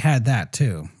least they had that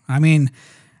too. I mean,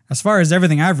 as far as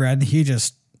everything I've read,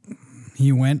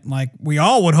 he went like we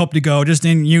all would hope to go. Just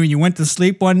in you went to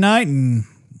sleep one night and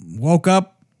woke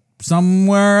up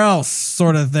somewhere else,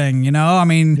 sort of thing. I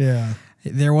mean,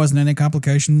 there wasn't any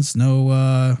complications.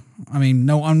 No,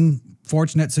 no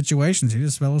unfortunate situations. He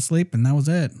just fell asleep and that was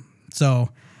it. So,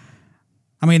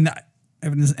 I mean,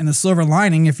 in the silver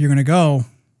lining, if you're going to go,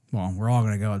 well, we're all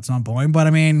going to go at some point. But I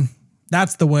mean,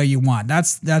 that's the way you want.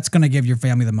 That's going to give your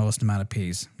family the most amount of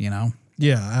peace.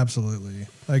 Yeah, absolutely.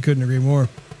 I couldn't agree more.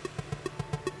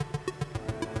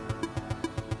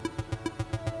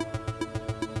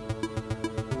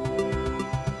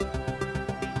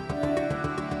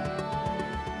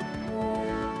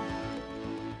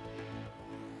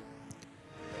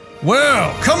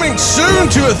 Well, coming soon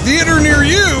to a theater near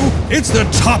you, it's the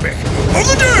topic of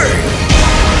the day.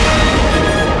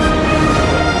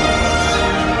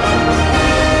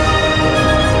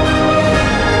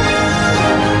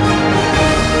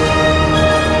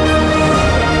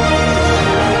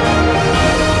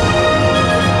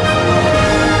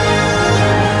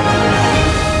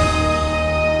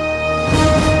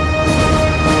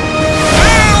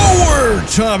 Our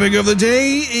topic of the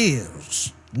day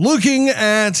is looking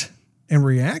at and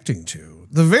reacting to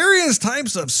the various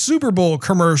types of Super Bowl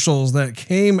commercials that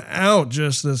came out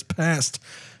just this past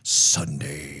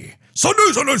Sunday.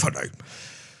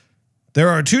 There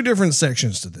are two different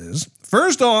sections to this.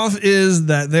 First off is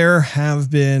that there have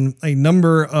been a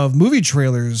number of movie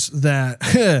trailers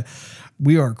that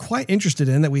we are quite interested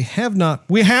in that we have not.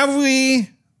 Have we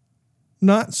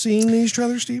not seen these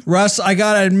trailers, Steve? Russ, I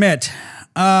gotta admit,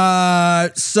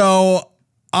 so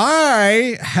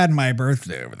I had my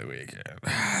birthday over the weekend.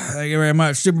 Thank you very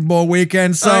much. Super Bowl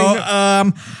weekend. So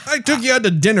I took you out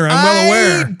to dinner. I'm well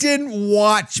aware. I didn't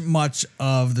watch much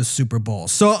of the Super Bowl.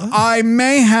 So I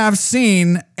may have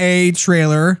seen a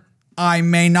trailer. I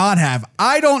may not have.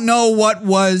 I don't know what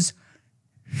was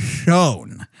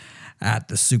shown at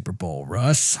the Super Bowl,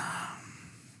 Russ.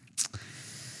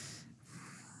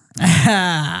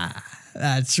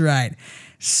 That's right.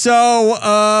 So,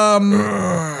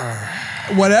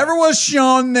 whatever was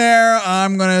shown there,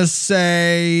 I'm going to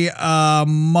say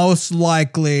most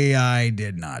likely I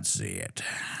did not see it.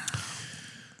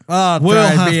 We'll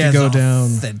have to go down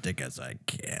authentic as I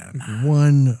can.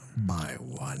 One by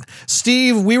one.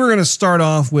 Steve, we were going to start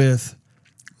off with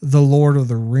The Lord of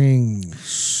the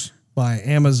Rings by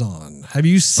Amazon. Have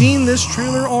you seen this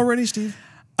trailer already, Steve?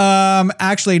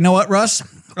 Actually, you know what, Russ?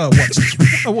 Oh, what,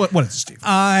 Steve? What is it, Steve?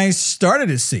 I started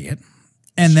to see it,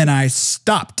 and then I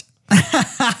stopped. Did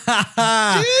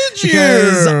you?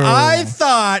 Because I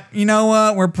thought, you know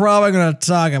what, we're probably going to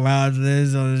talk about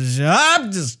this on the show.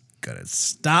 I'm just going to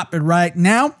stop it right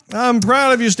now. I'm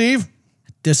proud of you, Steve.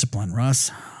 Discipline, Russ.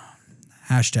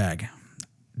 Hashtag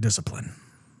discipline.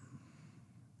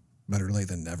 Better late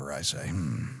than never, I say.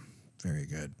 Very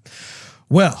good.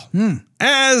 Well,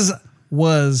 as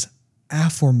was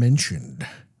aforementioned,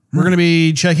 we're going to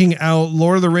be checking out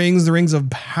Lord of the Rings of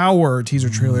Power teaser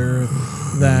trailer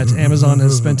that Amazon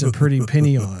has spent a pretty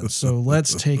penny on. So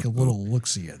let's take a little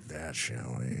look-see at that,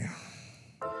 shall we?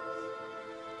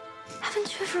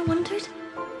 Haven't you ever wondered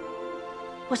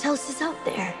what else is out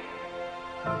there?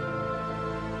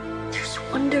 There's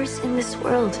wonders in this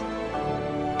world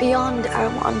beyond our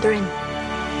wandering.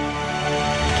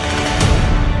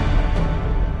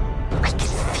 I can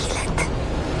feel it.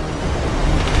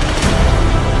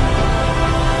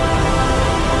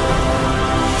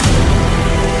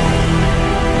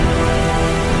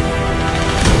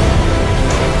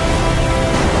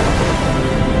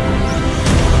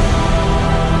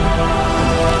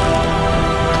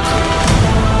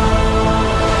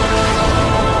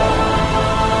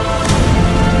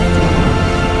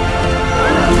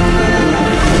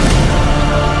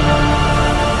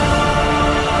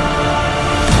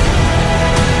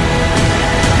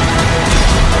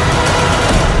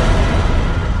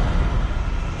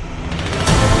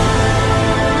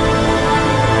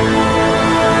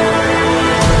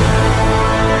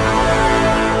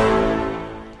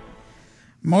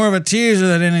 More of a teaser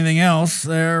than anything else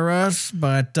there, Russ,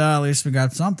 but at least we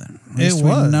got something. At least we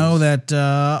know that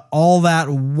all that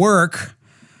work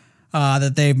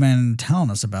that they've been telling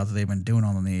us about, that they've been doing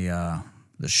on the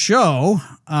show,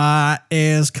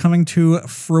 is coming to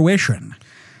fruition.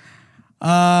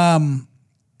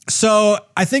 So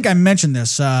I think I mentioned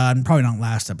this, probably not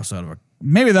last episode, or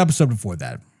maybe the episode before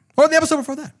that, or the episode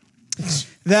before that.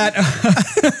 That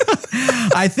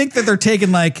I think that they're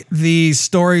taking like the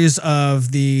stories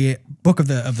of the book of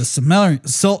the Silmarillion,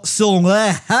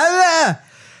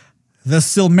 the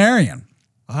Silmarillion.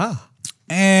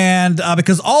 And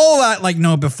because all of that, like, you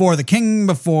know, before the king,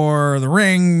 before the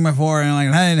ring, before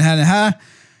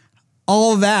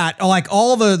all of that, like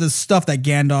all the stuff that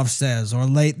Gandalf says, or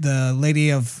the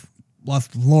Lady of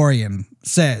Lothlorien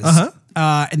says.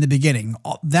 In the beginning,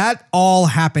 that all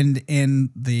happened in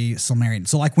the Silmarillion.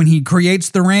 So like when he creates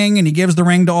the ring and he gives the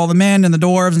ring to all the men and the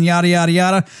dwarves and yada, yada,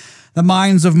 yada, the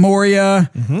mines of Moria,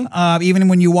 even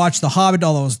when you watch The Hobbit,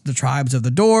 all the tribes of the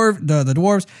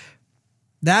dwarves,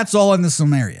 that's all in the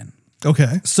Silmarillion.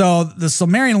 Okay. So the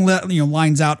Silmarillion,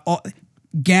 lines out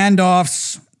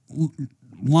Gandalf's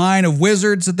line of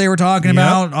wizards that they were talking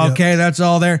about. Okay, that's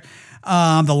all there.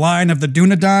 The line of the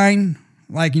Dunedain,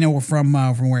 like, from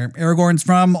where Aragorn's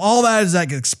from. All that is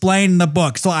like explained in the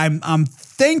book. So I'm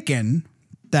thinking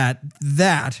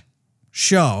that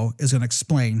show is going to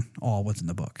explain all what's in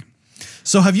the book.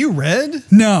 So have you read?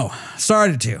 No,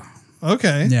 started to.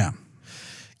 Okay. Yeah.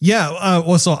 Yeah.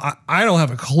 Well, so I don't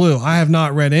have a clue. I have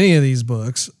not read any of these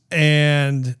books,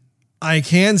 and I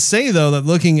can say though that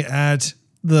looking at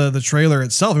the trailer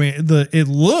itself, I mean, it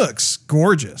looks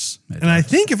gorgeous. And I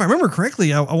think if I remember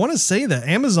correctly, I want to say that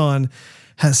Amazon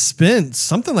has spent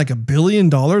something like $1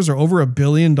 billion or over $1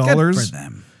 billion. Good for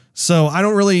them. So I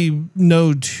don't really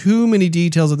know too many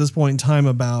details at this point in time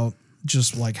about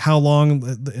just like how long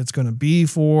it's going to be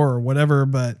for or whatever.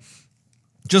 But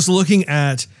just looking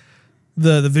at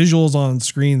the visuals on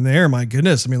screen there, my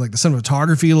goodness. I mean, like the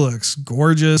cinematography looks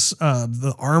gorgeous.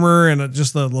 The armor and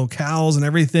just the locales and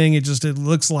everything. It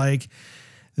looks like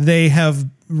they have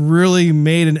really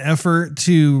made an effort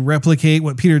to replicate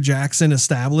what Peter Jackson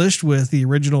established with the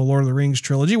original Lord of the Rings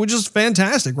trilogy, which is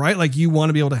fantastic, right? Like you want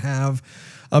to be able to have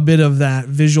a bit of that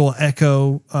visual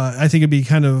echo. I think it'd be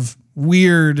kind of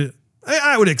weird.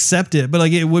 I would accept it, but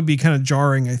like it would be kind of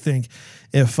jarring, I think,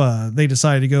 if they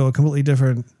decided to go a completely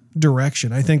different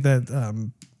direction. I think that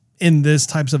in this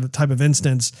type of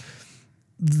instance,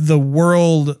 the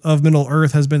world of Middle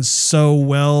Earth has been so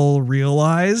well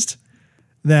realized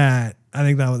that I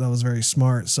think that was very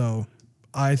smart. So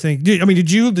I think,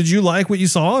 did you like what you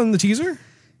saw in the teaser?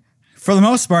 For the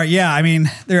most part, yeah. I mean,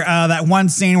 there that one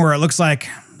scene where it looks like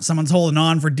someone's holding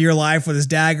on for dear life with his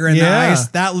dagger in the ice.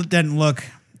 That didn't look.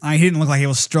 He didn't look like he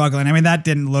was struggling. I mean, that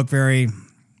didn't look very.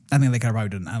 I think they could have probably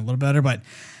done that a little better, but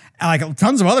like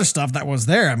tons of other stuff that was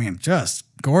there. I mean, just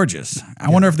gorgeous. I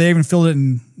wonder if they even filmed it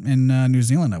in New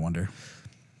Zealand. I wonder.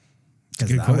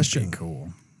 Good question. Would be cool.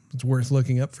 It's worth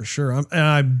looking up for sure. And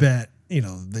I bet,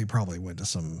 they probably went to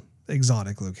some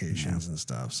exotic locations and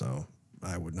stuff. So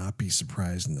I would not be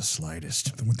surprised in the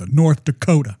slightest. With the North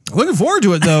Dakota. Looking forward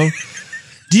to it though.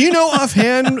 Do you know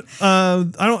offhand?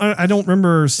 I don't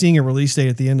remember seeing a release date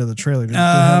at the end of the trailer.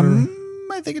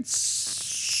 I think it's.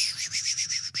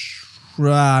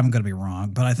 I'm gonna be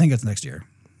wrong, but I think it's next year.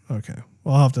 Okay,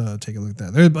 well, I'll have to take a look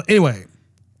at that. But anyway,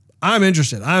 I'm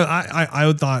interested.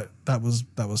 I thought that was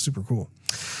super cool.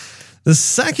 The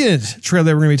second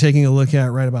trailer we're going to be taking a look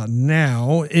at right about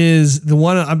now is the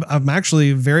one I'm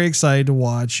actually very excited to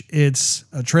watch. It's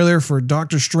a trailer for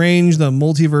Doctor Strange, the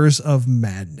Multiverse of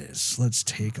Madness. Let's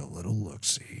take a little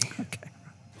look-see. Okay.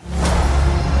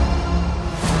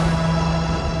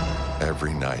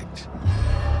 Every night,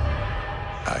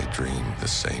 I dream the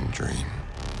same dream.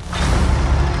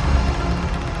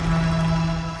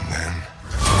 And then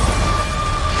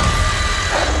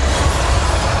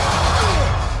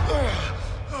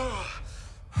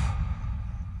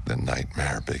the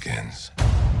nightmare begins.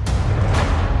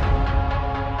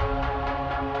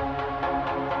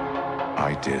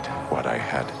 I did what I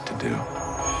had to do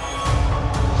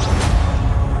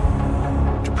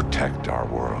to protect our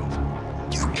world.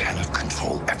 You cannot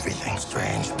control everything,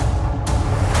 Strange.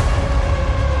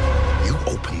 You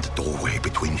opened the doorway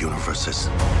between universes,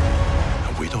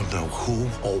 and we don't know who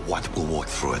or what will walk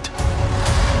through it.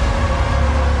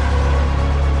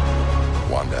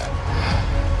 Wanda,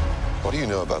 what do you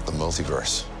know about the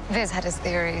multiverse? Viz had his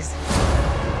theories.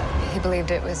 He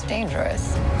believed it was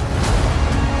dangerous.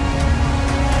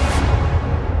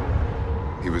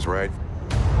 He was right.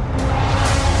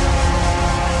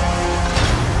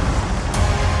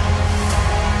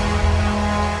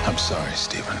 I'm sorry,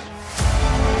 Stephen.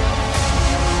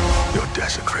 Your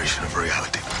desecration of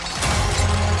reality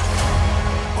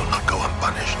will not go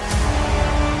unpunished.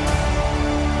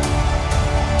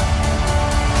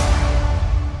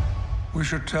 We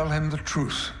should tell him the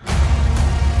truth.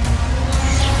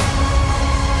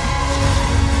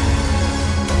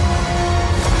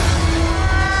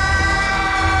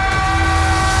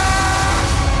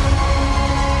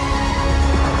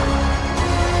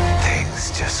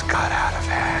 Things just got out of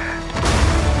hand.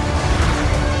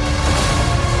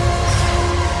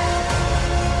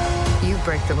 You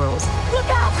break the rules. Look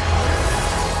out!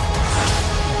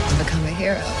 And become a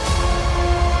hero.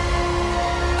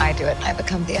 I do it, I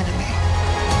become the enemy.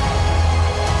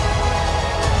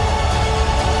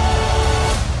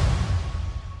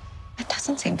 It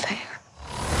doesn't seem fair.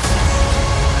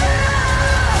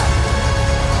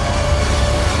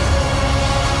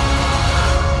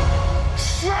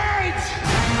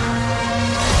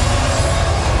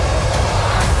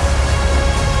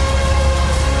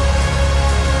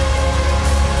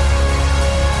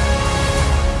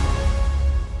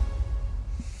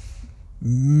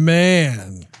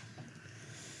 Man.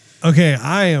 Okay,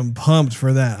 I am pumped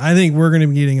for that. I think we're going to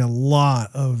be getting a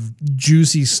lot of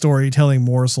juicy storytelling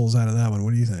morsels out of that one.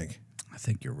 What do you think? I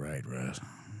think you're right, Red.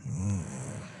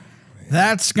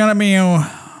 That's going to be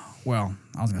well,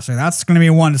 I was going to say that's going to be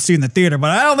one to see in the theater,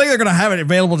 but I don't think they're going to have it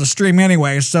available to stream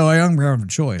anyway, so I don't have a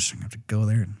choice. I have to go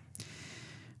there and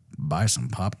buy some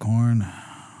popcorn.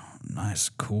 Nice,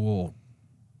 cool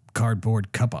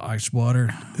cardboard cup of ice water.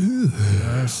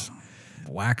 Yes.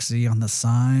 Waxy on the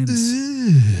sides.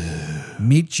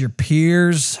 Meet your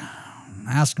peers.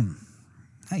 Ask them,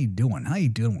 how you doing? How you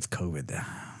doing with COVID?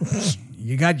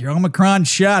 You got your Omicron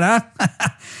shot, huh?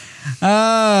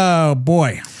 Oh,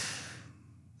 boy.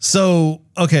 So,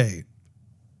 okay.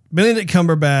 Benedict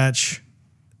Cumberbatch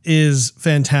is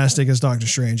fantastic as Doctor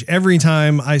Strange. Every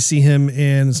time I see him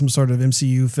in some sort of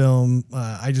MCU film,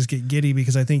 I just get giddy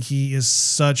because I think he is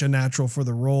such a natural for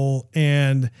the role.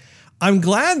 And I'm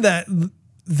glad that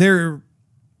they're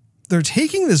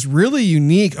taking this really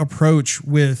unique approach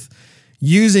with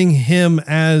using him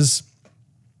as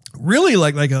really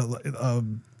like a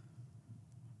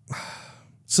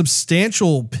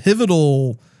substantial,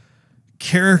 pivotal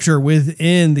character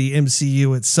within the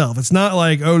MCU itself. It's not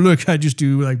like, oh, look, I just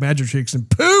do like magic tricks and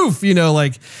poof,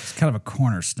 like It's kind of a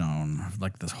cornerstone of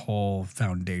like this whole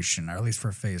foundation, or at least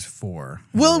for Phase 4.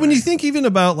 Well, when you think even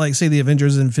about like say the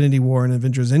Avengers Infinity War and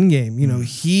Avengers Endgame,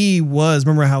 he was,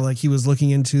 remember how like he was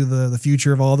looking into the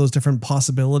future of all those different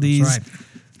possibilities. That's right.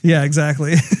 Yeah,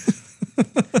 exactly.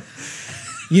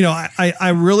 I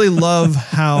really love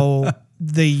how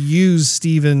they use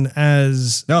Steven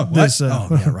as this.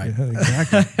 Yeah, right.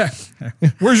 Exactly.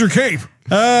 Where's your cape?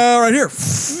 Right here.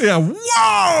 Yeah.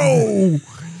 Whoa.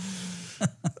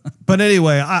 But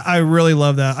anyway, I really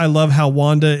love that. I love how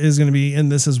Wanda is going to be in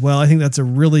this as well. I think that's a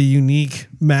really unique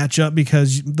matchup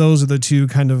because those are the two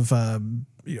kind of,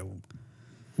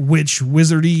 witch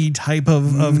wizardy type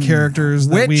of characters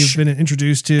that we've been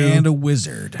introduced to. And a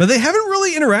wizard. But they haven't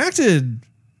really interacted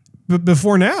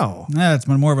before now. Yeah, it's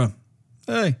been more of a,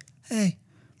 Hey.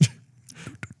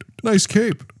 Nice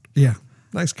cape. yeah.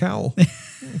 Nice cowl.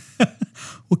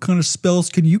 What kind of spells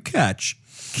can you catch?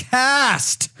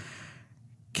 Cast,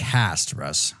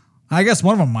 Russ. I guess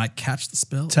one of them might catch the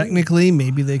spell. Technically,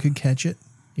 maybe they could catch it,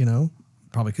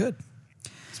 Probably could.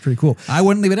 It's pretty cool. I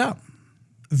wouldn't leave it out.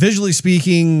 Visually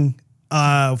speaking,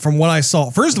 from what I saw,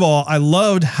 first of all, I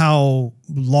loved how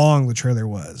long the trailer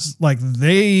was. Like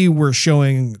they were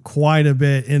showing quite a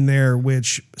bit in there,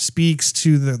 which speaks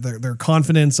to their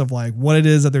confidence of like what it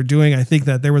is that they're doing. I think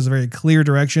that there was a very clear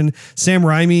direction. Sam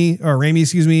Raimi,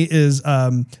 is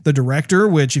the director,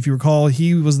 which if you recall,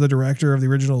 he was the director of the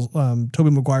original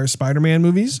Tobey Maguire Spider-Man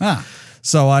movies.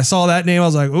 So I saw that name. I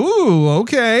was like, ooh,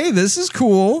 okay, this is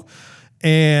cool.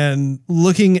 And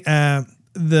looking at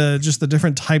the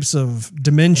different types of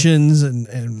dimensions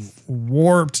and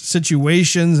warped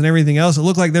situations and everything else, it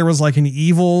looked like there was like an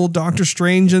evil Doctor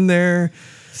Strange in there.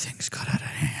 Things got out of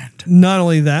hand. Not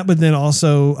only that, but then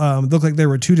also looked like there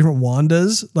were two different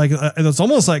Wandas. Like it's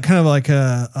almost like kind of like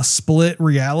a split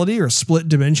reality or a split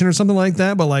dimension or something like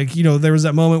that. But like, there was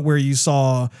that moment where you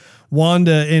saw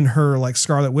Wanda in her like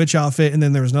Scarlet Witch outfit, and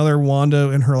then there was another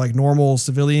Wanda in her like normal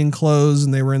civilian clothes,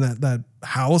 and they were in that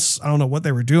house. I don't know what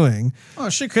they were doing. Oh,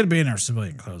 she could be in her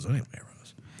civilian clothes anyway,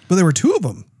 Rose. But there were two of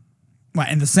them. What,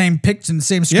 in the same picture, in the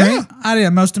same screen? Yeah. I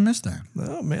must have missed that.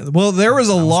 Oh man. Well, there was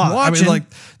a lot. I mean, watching. like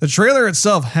the trailer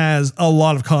itself has a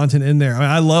lot of content in there. I mean,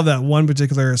 I love that one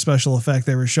particular special effect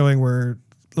they were showing where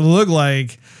it looked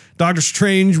like Doctor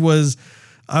Strange was,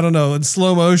 I don't know, in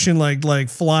slow motion, like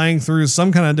flying through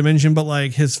some kind of dimension, but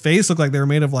like his face looked like they were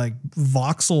made of like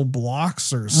voxel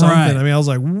blocks or something. Right. I mean, I was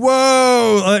like,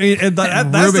 whoa. I mean,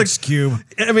 that's Rubik's Cube.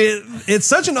 I mean, it's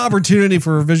such an opportunity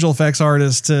for visual effects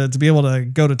artists to be able to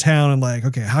go to town and like,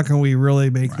 okay, how can we really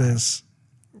make this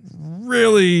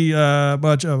really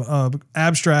much of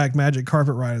abstract magic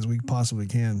carpet ride as we possibly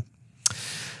can?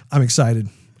 I'm excited.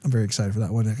 I'm very excited for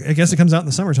that one. I guess it comes out in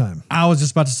the summertime. I was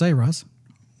just about to say, Russ,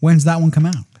 when's that one come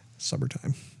out?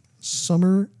 Summertime.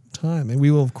 And we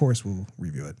will, of course, we'll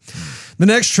review it. The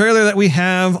next trailer that we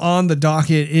have on the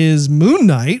docket is Moon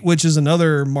Knight, which is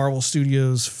another Marvel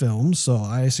Studios film. So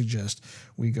I suggest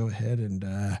we go ahead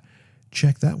and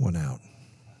check that one out.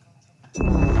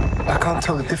 I can't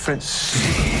tell the difference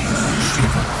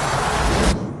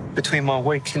between my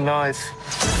waking life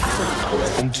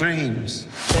and dreams.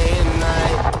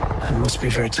 It must be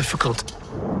very difficult.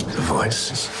 The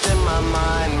voices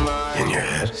in your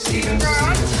head.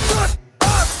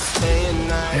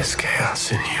 There's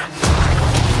chaos in you.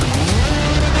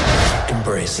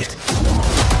 Embrace it.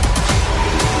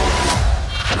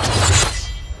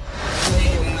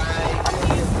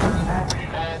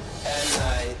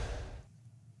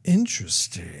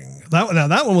 Interesting.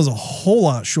 That one was a whole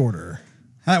lot shorter.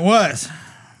 That was.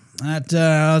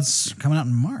 It's coming out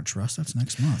in March, Russ. That's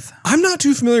next month. I'm not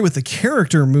too familiar with the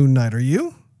character Moon Knight. Are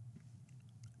you?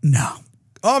 No.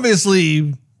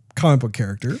 Obviously, comic book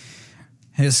character.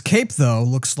 His cape, though,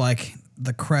 looks like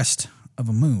the crest of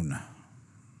a moon.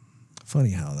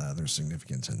 Funny how there's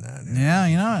significance in that.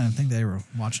 Yeah, I think they were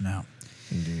watching out.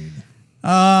 Indeed.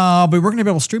 But we're going to be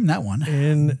able to stream that one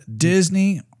in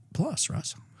Disney Plus,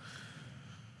 Russ.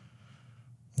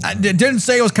 I didn't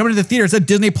say it was coming to the theater. It said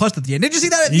Disney Plus at the end. Did you see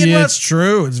that at the end, Russ? It's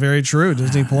true. It's very true.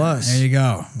 Disney Plus. There you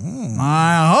go.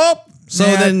 I hope. So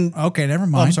then... Okay, never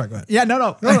mind. Oh, I'm sorry. Go ahead. Yeah,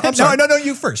 no. I'm sorry. No,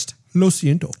 you first. Lo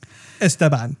siento.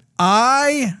 Esteban.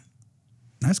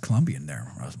 That's Colombian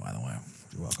there, Russ, by the way.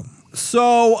 You're welcome.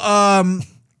 So,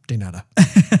 De nada.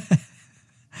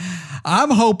 I'm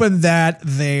hoping that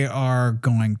they are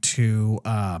going to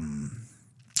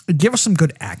give us some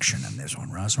good action in this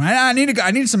one, Russ. I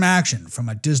need some action from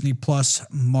a Disney Plus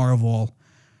Marvel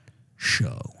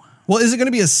show. Well, is it going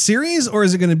to be a series or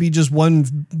is it going to be just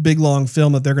one big long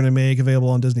film that they're going to make available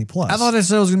on Disney Plus? I thought it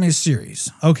said it was going to be a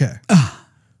series. Okay.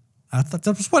 I thought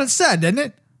that was what it said, didn't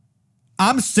it?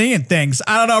 I'm seeing things.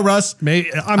 I don't know, Russ.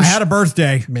 Maybe I had a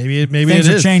birthday. Maybe Things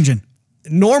it are is changing.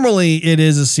 Normally, it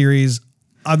is a series.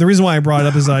 The reason why I brought it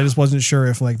up is that I just wasn't sure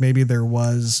if like maybe there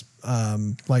was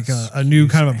like a new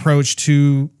kind of approach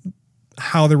to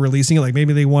how they're releasing it. Like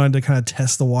maybe they wanted to kind of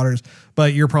test the waters.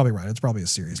 But you're probably right. It's probably a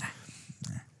series.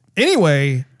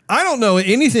 Anyway, I don't know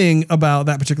anything about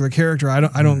that particular character. I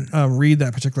don't read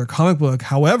that particular comic book.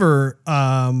 However,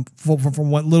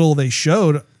 from what little they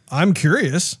showed, I'm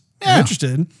curious. I'm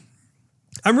interested.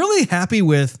 I'm really happy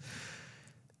with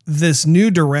this new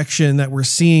direction that we're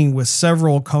seeing with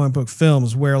several comic book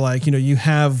films where like, you know, you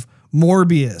have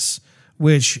Morbius,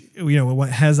 which, you know,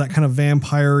 has that kind of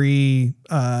vampire-y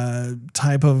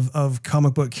type of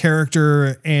comic book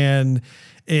character, and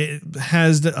it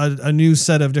has a new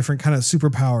set of different kind of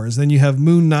superpowers. Then you have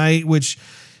Moon Knight, which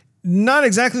not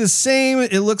exactly the same.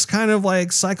 It looks kind of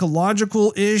like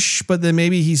psychological-ish, but then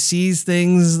maybe he sees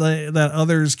things that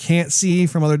others can't see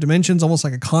from other dimensions, almost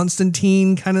like a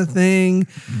Constantine kind of thing.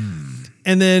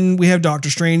 And then we have Doctor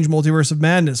Strange Multiverse of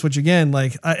Madness, which again,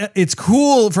 like it's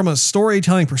cool from a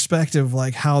storytelling perspective,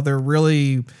 like how they're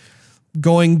really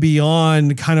going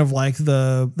beyond kind of like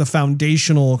the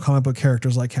foundational comic book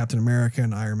characters like Captain America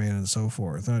and Iron Man and so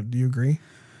forth. Do you agree?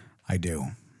 I do,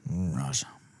 Ross.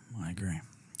 I agree.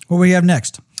 What do we have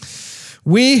next?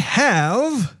 We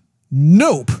have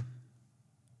Nope,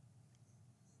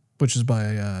 which is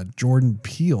by Jordan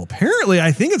Peele. Apparently,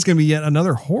 I think it's going to be yet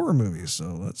another horror movie. So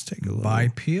let's take a look. By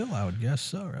Peele? I would guess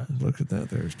so, right? Look at that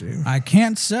there, Steve. I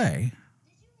can't say.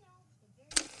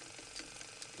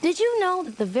 Did you know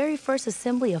that the very first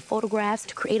assembly of photographs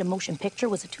to create a motion picture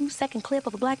was a 2-second clip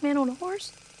of a black man on a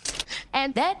horse?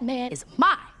 And that man is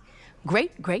my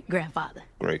great-great-grandfather.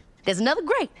 Great. There's another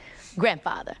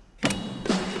great-grandfather.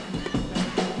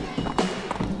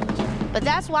 But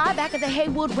that's why back at the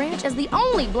Haywood Ranch, as the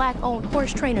only black-owned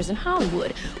horse trainers in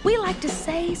Hollywood, we like to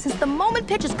say since the moment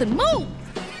pictures could move,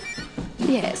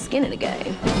 we had skin in the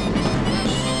game.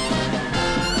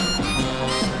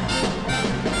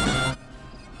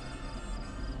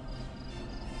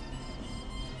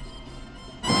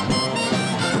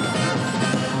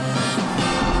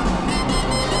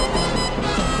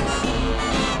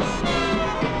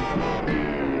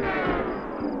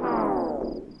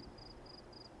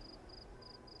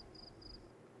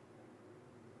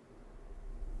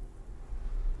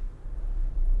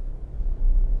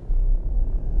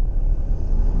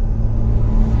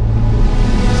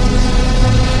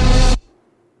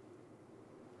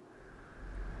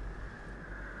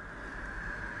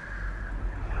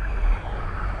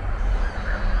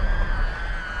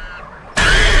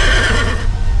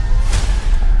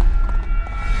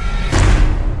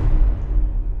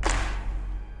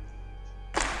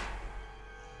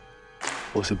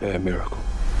 What's a bad miracle?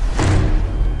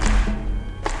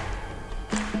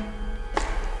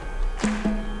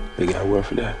 They got a word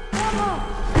for that.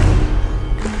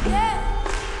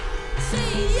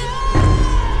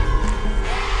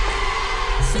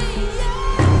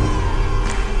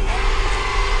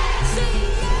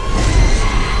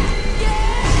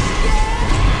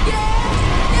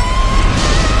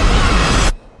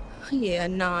 Yeah,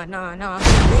 nah. Run!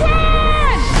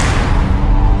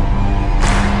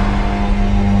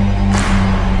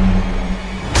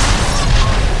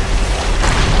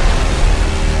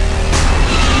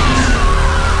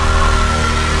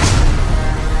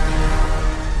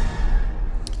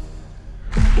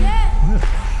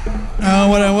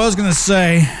 What I was going to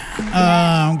say,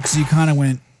 because you kind of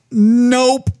went,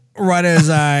 nope, right as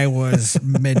I was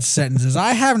mid-sentences.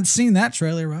 I haven't seen that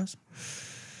trailer, Russ.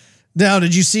 Now,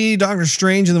 did you see Doctor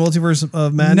Strange in the Multiverse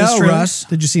of Madness? No, trailer? Russ.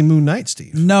 Did you see Moon Knight,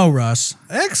 Steve? No, Russ.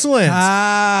 Excellent.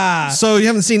 So So you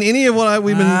haven't seen any of what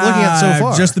we've been looking at so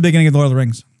far? Just the beginning of Lord of the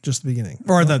Rings. Just the beginning.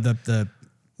 Or the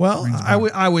Well,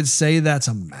 I would say that's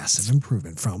a massive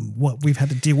improvement from what we've had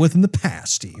to deal with in the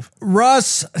past, Steve.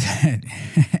 Russ, and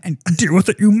deal with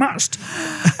it you must.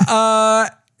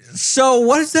 So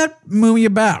what is that movie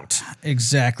about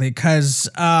exactly? Because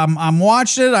I'm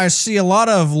watching it. I see a lot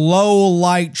of low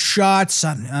light shots.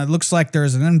 It looks like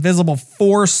there's an invisible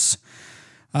force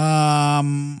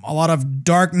A lot of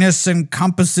darkness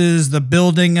encompasses the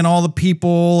building and all the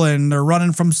people, and they're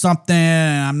running from something,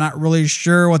 and I'm not really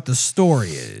sure what the story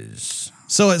is.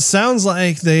 So it sounds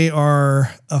like they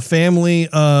are a family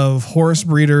of horse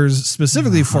breeders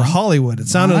specifically for Hollywood. It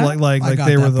sounded like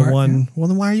they were the one. Yeah. Well,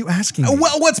 then why are you asking me?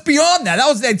 Well, what's beyond that? That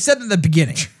was they said at the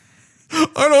beginning.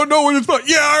 I don't know what it's about.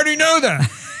 Yeah, I already know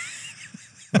that.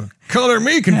 Color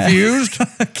me confused.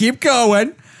 Keep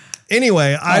going.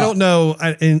 Anyway, I don't know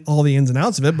in all the ins and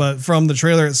outs of it, but from the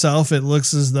trailer itself, it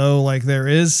looks as though like there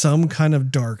is some kind of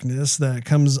darkness that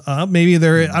comes up. Maybe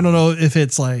I don't know if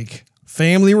it's like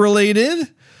family related,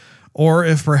 or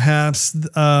if perhaps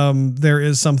there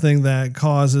is something that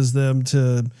causes them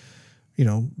to,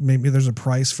 maybe there's a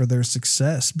price for their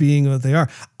success being what they are.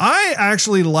 I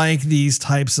actually like these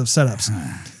types of setups.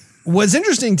 What's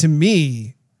interesting to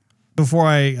me, before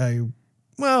yes,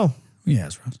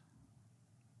 Ross.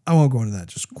 I won't go into that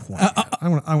just quite.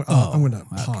 I'm going to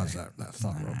pause that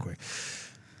thought real quick.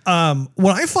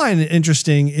 What I find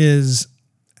interesting is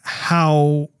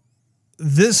how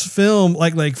this film,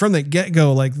 like from the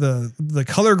get-go, like the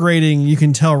color grading, you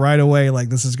can tell right away, like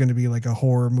this is going to be like a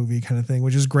horror movie kind of thing,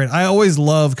 which is great. I always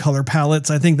love color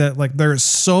palettes. I think that like there is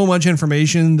so much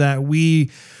information that we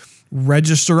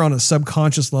register on a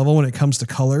subconscious level when it comes to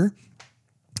color.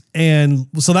 And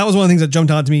so that was one of the things that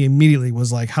jumped out to me immediately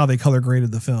was like how they color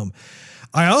graded the film.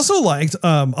 I also liked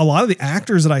a lot of the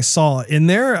actors that I saw in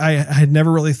there. I had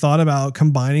never really thought about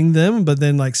combining them, but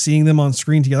then like seeing them on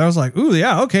screen together, I was like, ooh,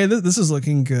 yeah, okay, this is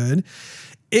looking good.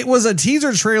 It was a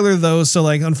teaser trailer though, so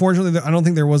like unfortunately, I don't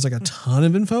think there was like a ton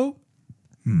of info.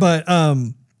 But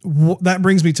that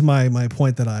brings me to my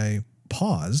point that I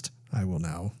paused. I will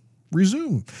now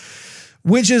resume,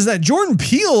 which is that Jordan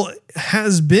Peele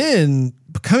has been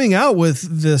coming out with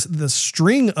this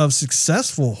string of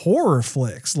successful horror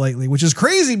flicks lately, which is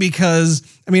crazy because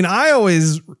I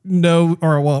always know,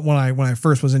 when I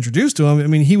first was introduced to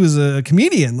him, he was a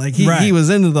comedian. Like he was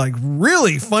into like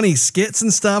really funny skits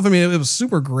and stuff. It was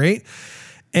super great.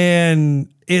 And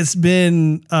it's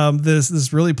been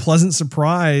this really pleasant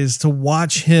surprise to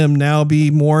watch him now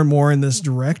be more and more in this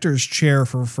director's chair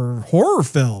for horror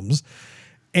films.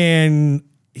 And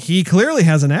he clearly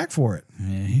has a knack for it.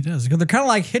 Yeah, he does. They're kind of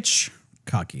like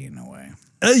Hitchcocky in a way.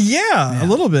 Yeah, a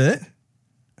little bit.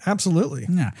 Absolutely.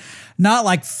 Yeah. Not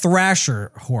like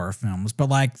thrasher horror films, but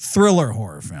like thriller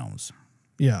horror films.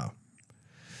 Yeah.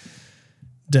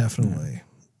 Definitely.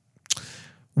 Yeah.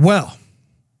 Well,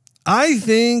 I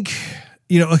think,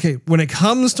 when it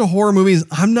comes to horror movies,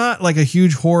 I'm not like a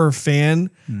huge horror fan.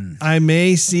 I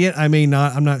may see it, I may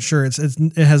not. I'm not sure. It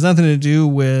has nothing to do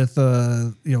with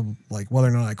like whether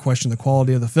or not I question the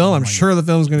quality of the film. I'm sure the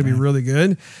film is going to be really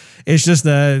good. It's just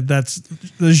that's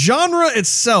the genre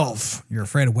itself. You're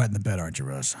afraid of wetting the bed, aren't you,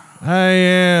 Russ? I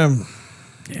am.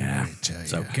 Yeah,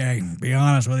 it's okay. Be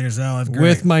honest with yourself.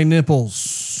 With my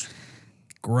nipples.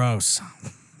 Gross.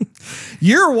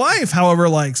 Your wife, however,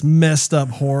 likes messed up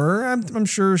horror. I'm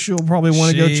sure she'll probably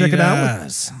want to go check it out.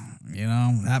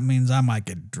 That means I might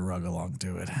get drug along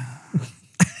to it.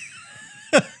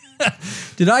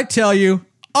 Did I tell you?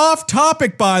 Off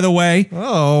topic, by the way.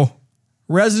 Oh.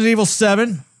 Resident Evil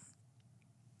 7.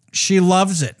 She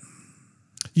loves it.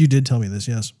 You did tell me this,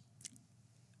 yes.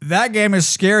 That game is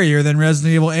scarier than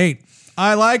Resident Evil 8.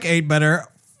 I like 8 better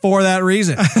for that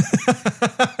reason.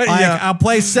 I'll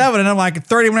play 7 and I'm like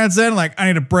 30 minutes in, like, I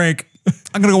need a break.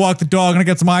 I'm going to go walk the dog. I'm going to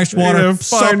get some ice water.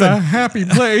 Find a happy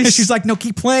place. She's like, no,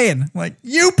 keep playing. I'm like,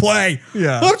 you play.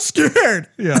 Yeah. I'm scared.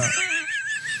 Yeah.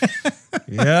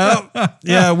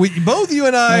 Yeah. Both you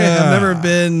and I have never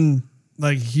been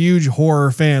like huge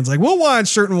horror fans. Like we'll watch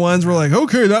certain ones. We're like,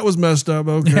 okay, that was messed up.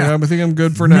 Okay. I think I'm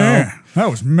good for now. Man, that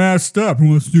was messed up.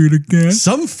 Let's do it again.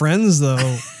 Some friends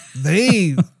though,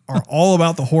 they are all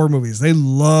about the horror movies. They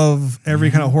love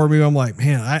every kind of horror movie. I'm like,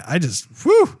 man, I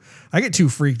get too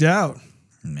freaked out.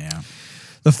 Yeah.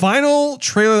 The final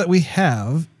trailer that we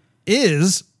have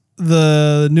is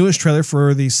the newest trailer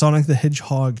for the Sonic the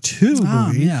Hedgehog 2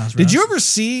 movie. Yeah, did you ever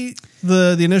see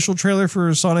the initial trailer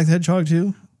for Sonic the Hedgehog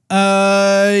 2?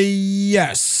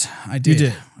 Yes, I did. You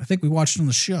did? I think we watched it on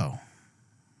the show.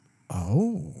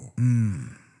 Oh.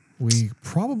 We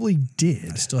probably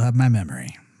did. I still have my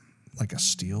memory. Like a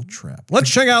steel trap.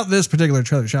 Let's check out this particular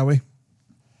trailer, shall we?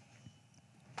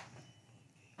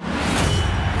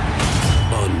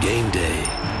 On game day,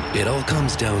 it all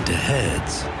comes down to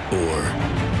heads or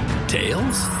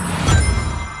tails.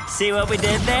 See what we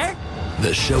did there?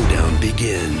 The showdown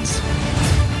begins.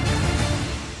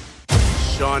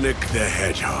 Sonic the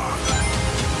Hedgehog.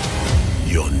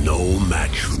 You're no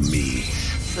match for me.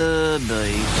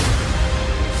 Boy.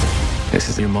 This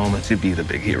is your moment to be the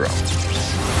big hero.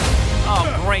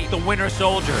 Oh, great, the Winter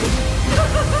Soldier.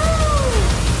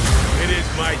 It is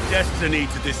my destiny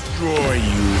to destroy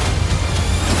you.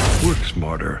 Work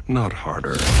smarter, not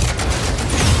harder.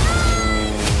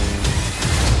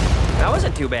 That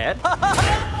wasn't too bad.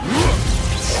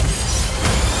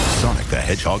 Sonic the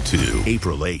Hedgehog 2,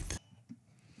 April 8th.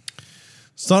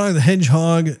 Sonic the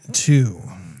Hedgehog 2.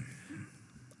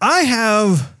 I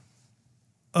have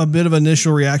a bit of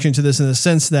initial reaction to this in the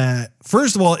sense that,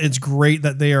 first of all, it's great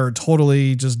that they are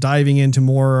totally just diving into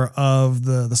more of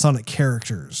the Sonic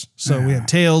characters. So we have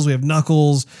Tails, we have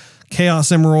Knuckles,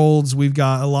 Chaos Emeralds. We've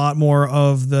got a lot more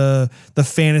of the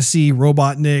fantasy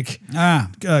Robotnik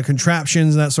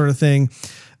contraptions and that sort of thing.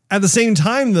 At the same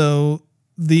time, though,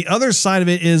 the other side of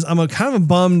it is I'm kind of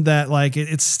bummed that like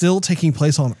it's still taking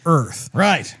place on Earth.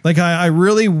 Right. Like I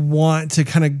really want to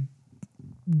kind of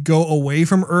go away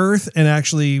from Earth and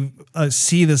actually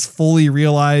see this fully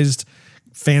realized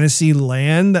fantasy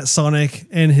land that Sonic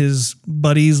and his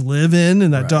buddies live in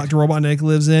and that Dr. Robotnik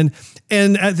lives in.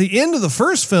 And at the end of the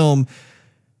first film,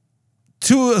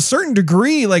 to a certain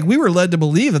degree, like we were led to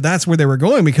believe that that's where they were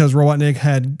going because Robotnik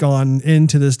had gone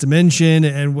into this dimension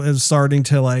and was starting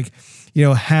to like, you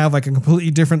know, have like a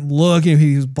completely different look. You know,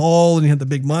 he was bald and he had the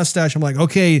big mustache. I'm like,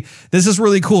 okay, this is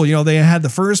really cool. You know, they had the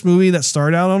first movie that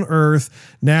started out on Earth.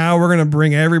 Now we're going to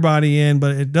bring everybody in,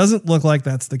 but it doesn't look like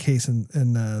that's the case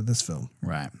in this film.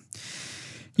 Right.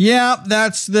 Yeah,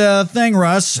 that's the thing,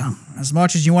 Russ. As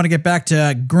much as you want to get back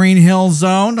to Green Hill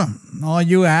Zone, all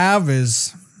you have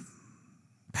is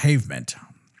pavement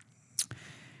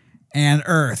and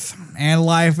Earth and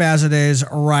life as it is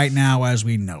right now as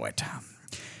we know it.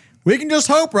 We can just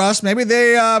hope, Russ. Maybe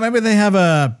they have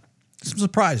some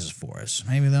surprises for us.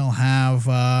 Maybe they'll have,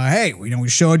 hey, we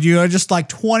showed you just like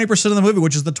 20% of the movie,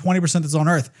 which is the 20% that's on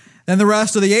Earth. Then the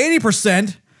rest of the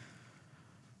 80%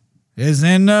 is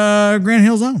in Green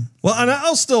Hill Zone. Well, and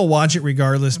I'll still watch it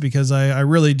regardless because I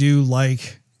really do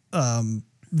like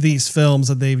these films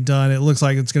that they've done. It looks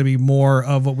like it's going to be more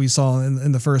of what we saw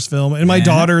in the first film. And my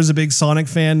daughter is a big Sonic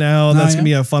fan now. That's going to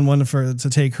be a fun one to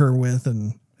take her with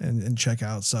and check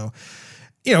out. So,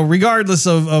 you know, regardless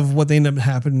of what they end up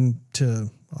happening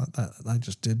to, I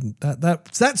just didn't,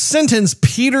 that sentence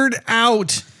petered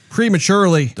out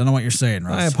prematurely. Don't know what you're saying,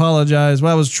 Russ. I apologize. What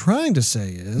I was trying to say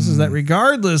is that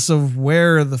regardless of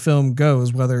where the film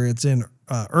goes, whether it's in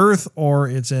Earth or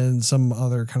it's in some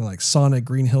other kind of like Sonic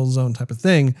Green Hill Zone type of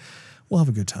thing, we'll have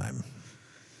a good time.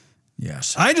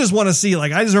 Yes. I just want to see,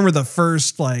 like, I just remember the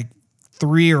first like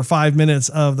 3 or 5 minutes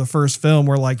of the first film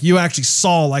where like you actually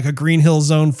saw like a Green Hill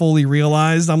Zone fully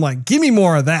realized. I'm like, give me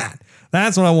more of that.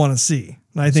 That's what I want to see.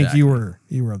 And I think you were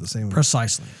of the same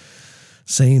precisely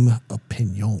same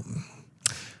opinion.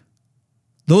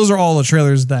 Those are all the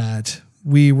trailers that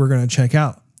we were going to check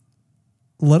out.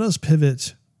 Let us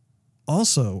pivot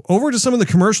also over to some of the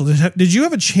commercials. Did you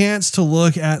have a chance to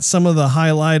look at some of the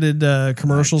highlighted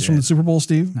commercials from the Super Bowl,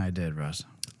 Steve? I did, Russ.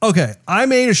 Okay. I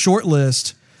made a short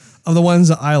list of the ones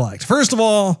that I liked. First of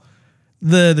all,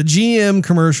 the GM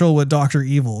commercial with Dr.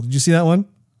 Evil. Did you see that one?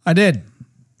 I did.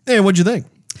 And what'd you think?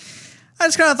 I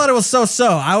just kind of thought it was so-so.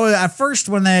 I was at first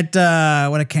when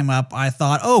it came up, I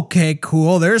thought, okay,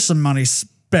 cool. There's some money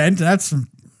spent. That's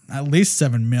at least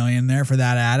 $7 million there for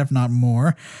that ad, if not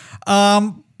more.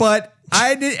 But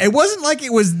it wasn't like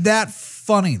it was that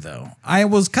funny though. I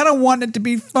was kind of wanting it to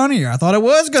be funnier. I thought it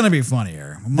was going to be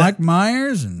funnier. Mike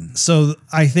Myers and so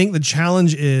I think the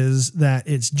challenge is that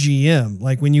it's GM.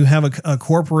 Like when you have a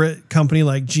corporate company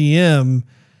like GM,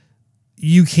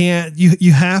 you can't,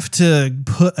 you have to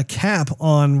put a cap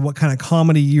on what kind of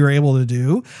comedy you're able to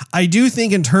do. I do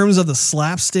think in terms of the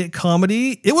slapstick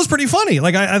comedy, it was pretty funny.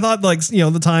 Like I thought like, you know,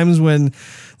 the times when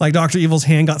like Dr. Evil's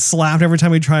hand got slapped every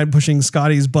time he tried pushing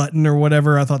Scotty's button or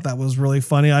whatever. I thought that was really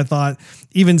funny. I thought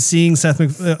even seeing Seth,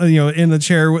 in the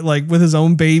chair with his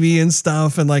own baby and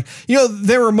stuff. And like, you know,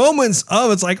 there were moments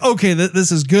of it's like, okay,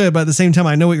 this is good. But at the same time,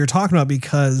 I know what you're talking about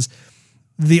because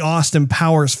the Austin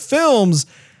Powers films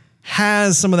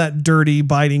has some of that dirty,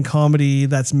 biting comedy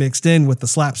that's mixed in with the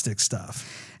slapstick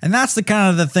stuff. And that's the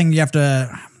kind of the thing you have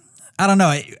to, I don't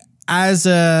know, as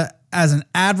an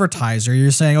advertiser, you're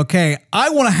saying, okay,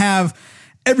 I want to have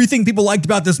everything people liked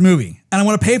about this movie and I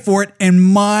want to pay for it in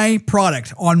my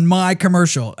product on my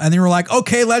commercial. And they were like,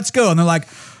 okay, let's go. And they're like,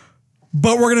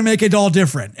 but we're going to make it all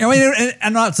different. I mean,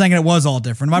 I'm not saying it was all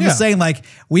different. I'm just saying like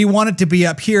we want it to be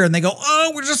up here and they go,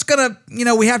 oh, we're just going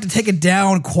to, we have to take it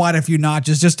down quite a few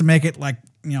notches just to make it like,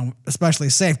 especially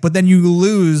safe. But then you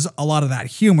lose a lot of that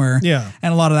humor and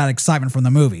a lot of that excitement from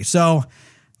the movie. So,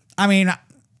 I mean,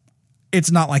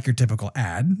 it's not like your typical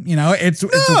ad, it's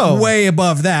way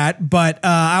above that, but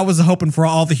I was hoping for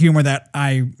all the humor that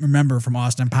I remember from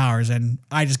Austin Powers, and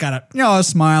I just got a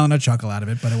smile and a chuckle out of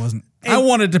it, but it wasn't. I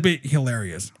wanted it to be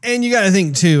hilarious. And you got to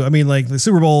think too. I mean, like the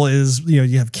Super Bowl is,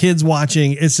 you have kids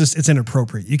watching. It's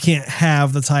inappropriate. You can't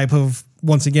have the type of,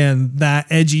 once again, that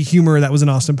edgy humor that was in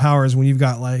Austin Powers when you've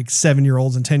got like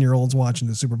 7-year-olds and 10-year-olds watching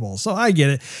the Super Bowl. So I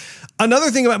get it. Another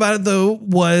thing about it though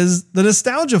was the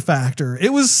nostalgia factor.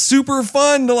 It was super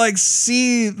fun to like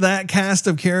see that cast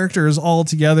of characters all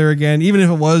together again, even if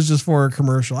it was just for a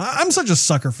commercial. I'm such a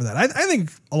sucker for that. I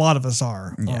think a lot of us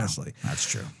are, honestly. That's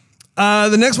true.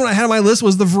 The next one I had on my list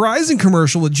was the Verizon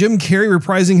commercial with Jim Carrey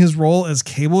reprising his role as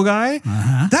Cable Guy.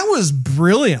 That was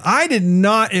brilliant. I did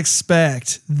not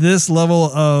expect this level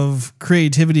of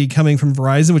creativity coming from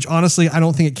Verizon, which honestly, I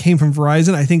don't think it came from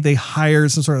Verizon. I think they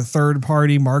hired some sort of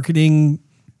third-party marketing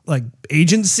like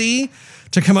agency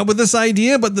to come up with this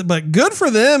idea, but good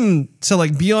for them to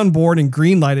like be on board and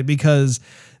greenlight it, because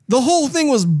the whole thing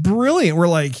was brilliant. We're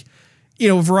like,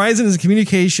 Verizon is a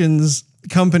communications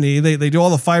company. They do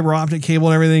all the fiber optic cable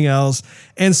and everything else.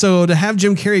 And so to have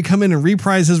Jim Carrey come in and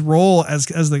reprise his role as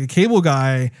the Cable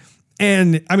Guy,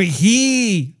 and I mean,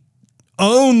 he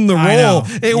owned the role.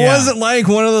 It wasn't like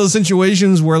one of those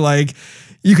situations where like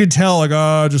you could tell like,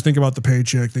 just think about the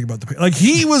paycheck, like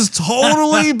he was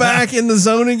totally back in the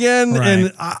zone again. Right.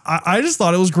 And I just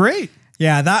thought it was great.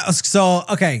 Yeah, that was so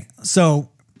okay. So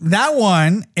that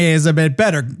one is a bit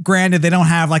better. Granted, they don't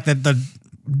have like the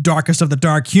darkest of the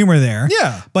dark humor there.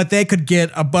 Yeah. But they could get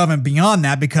above and beyond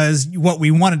that, because what we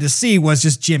wanted to see was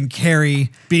just Jim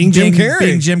Carrey being Jim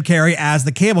Carrey as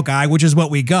the Cable Guy, which is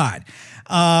what we got.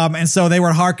 And so they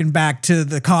were harking back to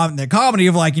the comedy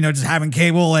of like, just having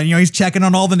cable and, he's checking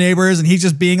on all the neighbors and he's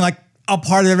just being like a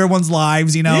part of everyone's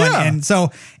lives, and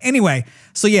so anyway,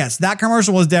 so yes, that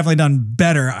commercial was definitely done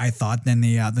better, I thought, than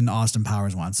the Austin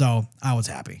Powers one. So I was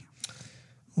happy.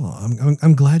 Well,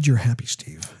 I'm glad you're happy,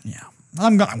 Steve. Yeah. I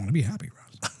want to be happy,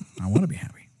 Ross. I want to be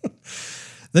happy.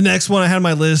 The next one I had on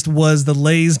my list was the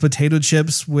Lay's potato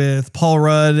chips with Paul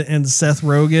Rudd and Seth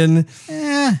Rogen.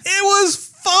 It was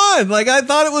fun. Like, I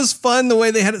thought it was fun the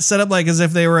way they had it set up, like as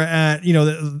if they were at,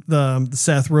 the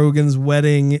Seth Rogen's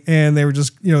wedding, and they were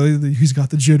just, he's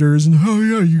got the jitters and, oh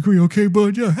yeah, you okay,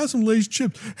 bud? Yeah, have some Lay's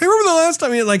chips. Hey, remember the last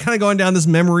time? Like kind of going down this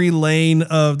memory lane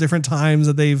of different times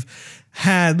that they've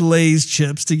had Lay's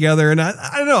chips together. And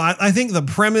I don't know, I think the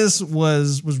premise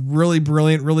was really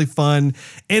brilliant, really fun.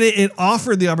 And it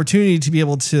offered the opportunity to be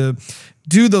able to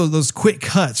do those quick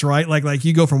cuts, right? Like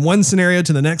you go from one scenario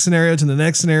to the next scenario to the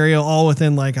next scenario, all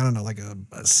within like, I don't know, like a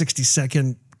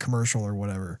 60-second commercial or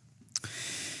whatever.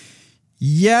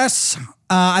 Yes.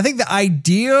 I think the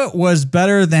idea was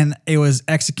better than it was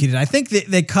executed. I think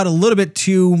they cut a little bit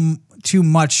too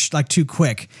much, like too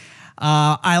quick.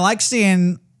 I like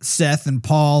seeing Seth and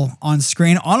Paul on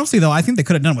screen. Honestly, though, I think they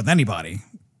could have done it with anybody.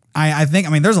 I think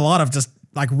there's a lot of just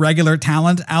like regular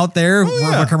talent out there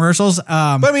for commercials. But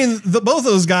I mean, both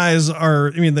those guys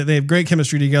they have great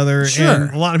chemistry together. Sure.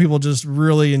 And a lot of people just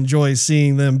really enjoy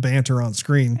seeing them banter on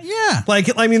screen. Yeah.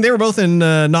 They were both in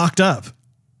Knocked Up,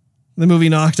 the movie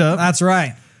Knocked Up. That's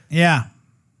right. Yeah.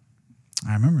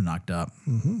 I remember Knocked Up.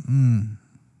 Mm-hmm.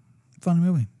 Funny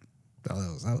movie. That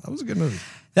was a good movie.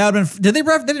 That would have been. They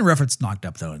didn't reference Knocked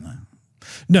Up though, in the.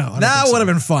 No, that would have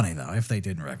been funny though if they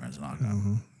didn't reference Knocked Up.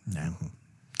 Mm-hmm. Yeah.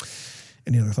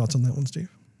 Any other thoughts on that one, Steve?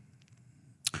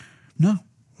 No.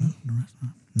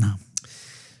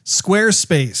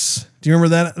 Squarespace. Do you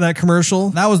remember that commercial?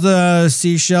 That was the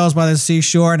seashells by the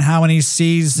seashore and how many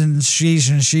seas and she's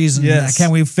and yes.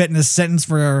 Can we fit in a sentence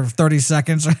for 30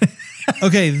 seconds?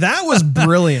 Okay, that was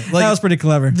brilliant. That was pretty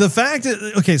clever. The fact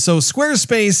that, so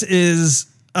Squarespace is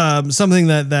something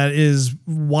that is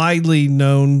widely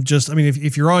known. Just,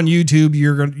 if you're on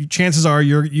YouTube, chances are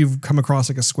you've come across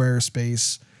like a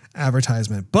Squarespace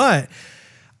advertisement. But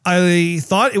I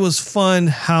thought it was fun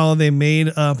how they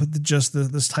made up just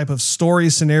this type of story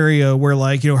scenario where,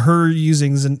 like, her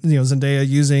using Zendaya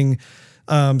using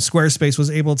Squarespace was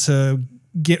able to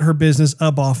get her business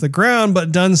up off the ground,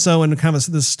 but done so in kind of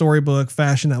this storybook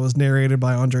fashion that was narrated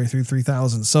by Andre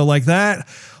 3000. So like that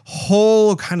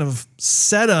whole kind of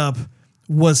setup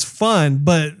was fun,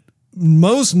 but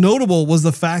most notable was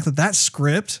the fact that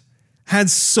script had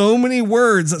so many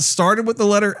words that started with the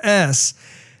letter S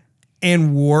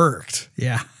and worked.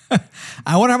 Yeah.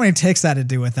 I wonder how many takes that to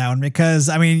do with that one, because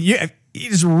you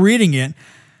just reading it.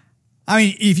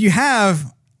 If you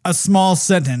have a small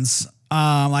sentence,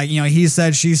 he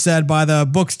said, she said by the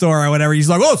bookstore or whatever, he's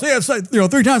like, oh, so yeah, it's like,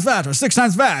 3 times fast or 6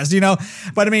 times fast,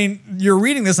 but you're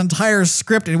reading this entire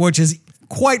script, which is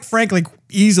quite frankly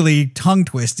easily tongue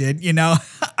twisted, you know.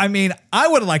 I mean, I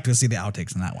would have liked to see the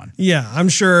outtakes in that one. Yeah, I'm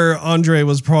sure Andre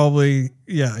was probably,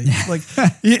 like,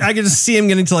 I could just see him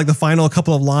getting to like the final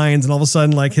couple of lines, and all of a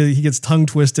sudden, like, he gets tongue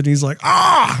twisted, and he's like,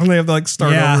 and they have to like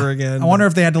start over again. I wonder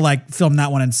if they had to like film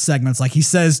that one in segments. Like he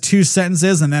says 2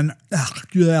 sentences and then,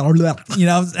 you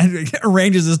know, and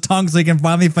arranges his tongue so he can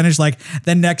finally finish like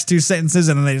the next 2 sentences,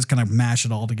 and then they just kind of mash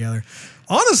it all together.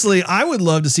 Honestly, I would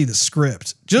love to see the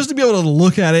script just to be able to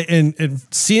look at it and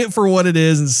see it for what it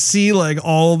is and see like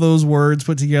all those words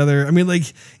put together. I mean,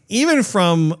 like even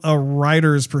from a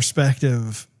writer's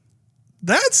perspective,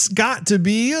 that's got to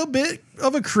be a bit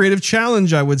of a creative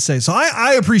challenge, I would say. So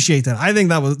I appreciate that. I think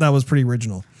that was pretty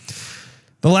original.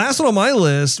 The last one on my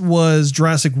list was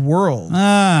Jurassic World.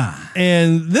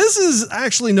 And this is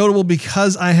actually notable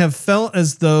because I have felt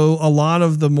as though a lot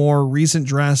of the more recent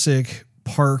Jurassic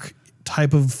Park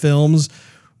type of films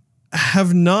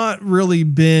have not really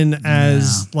been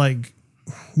as like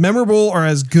memorable or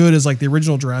as good as like the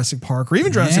original Jurassic Park or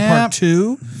even Jurassic Park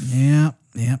 2. Yeah.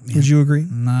 Would you agree?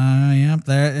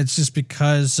 It's just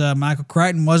because Michael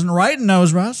Crichton wasn't writing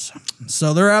those, Russ.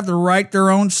 So they have to write their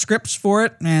own scripts for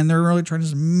it, and they're really trying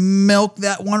to milk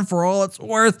that one for all it's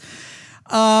worth.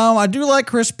 I do like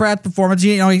Chris Pratt's performance.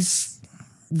 You know, he's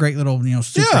great little, you know,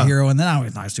 superhero, and then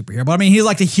he's not a superhero, but I mean, he's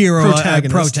like the hero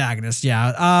protagonist.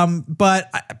 Yeah.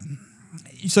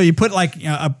 So you put like, you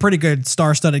know, a pretty good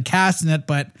star-studded cast in it,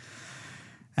 but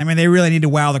I mean, they really need to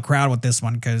wow the crowd with this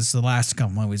one because the last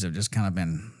couple movies have just kind of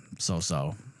been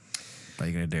so-so. What are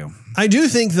you gonna do? I do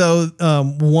think though,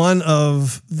 one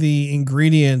of the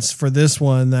ingredients for this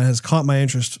one that has caught my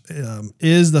interest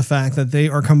is the fact that they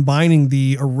are combining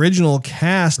the original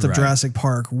cast of Jurassic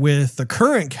Park with the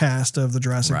current cast of the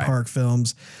Jurassic Park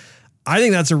films. I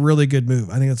think that's a really good move.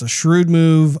 I think it's a shrewd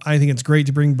move. I think it's great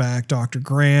to bring back Dr.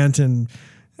 Grant and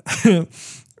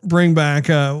bring back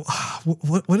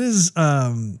what is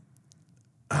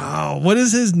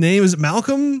his name? Is it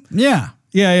Malcolm? Yeah.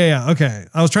 Yeah. Okay.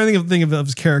 I was trying to think of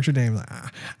his character name.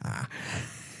 Like,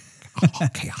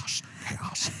 chaos.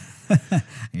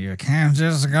 You can't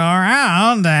just go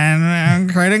around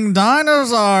and creating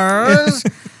dinosaurs.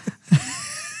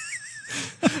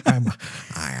 I'm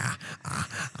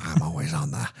always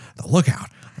on the lookout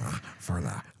for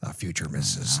the future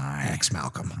Mrs. X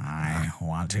Malcolm. I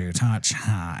want to touch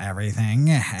everything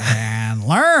and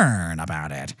learn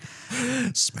about it.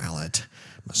 Smell it,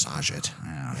 massage it.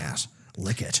 Yes.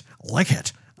 Lick it.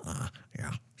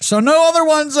 Yeah. So no other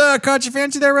ones caught your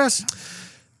fancy there, Russ?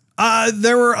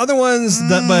 There were other ones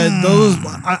that, but those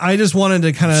I just wanted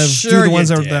to kind of do the ones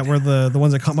that were the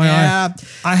ones that caught my eye.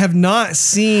 I have not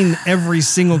seen every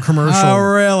single commercial. Oh,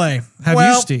 really? Have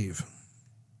you, Steve?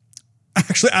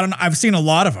 Actually, I don't know. I've seen a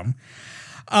lot of them.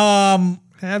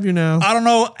 Have you now? I don't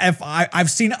know if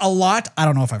I've seen a lot. I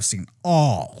don't know if I've seen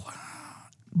all.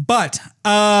 But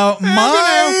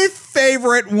my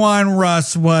favorite one,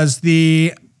 Russ, was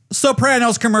the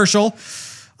Sopranos commercial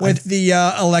with the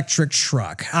electric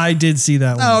truck. I did see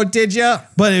that one. Oh, did you?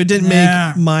 But it didn't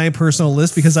make my personal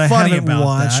list because I haven't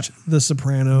watched that. The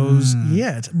Sopranos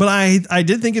yet. But I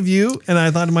did think of you, and I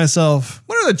thought to myself,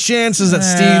 what are the chances that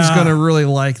Steve's going to really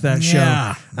like that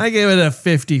show? I gave it a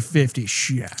 50-50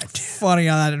 shot. Funny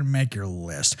how that didn't make your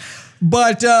list.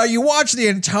 But you watch the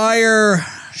entire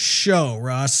show,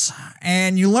 Russ,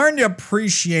 and you learn to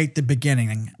appreciate the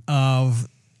beginning of...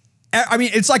 I mean,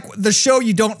 it's like the show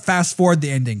you don't fast forward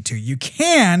the ending to. You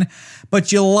can,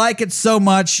 but you like it so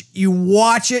much, you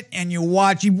watch it and you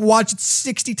watch it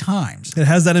 60 times. It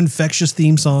has that infectious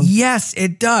theme song. Yes,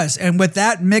 it does. And with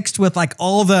that mixed with like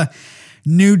all the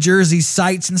New Jersey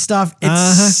sights and stuff, it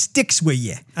sticks with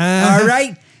you. All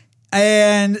right?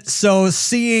 And so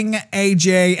seeing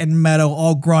AJ and Meadow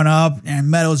all grown up,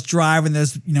 and Meadow's driving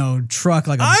this, truck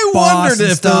like a boss. I wondered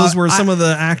if those were some of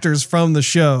the actors from the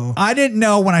show. I didn't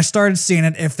know when I started seeing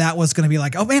it if that was going to be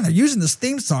like, oh man, they're using this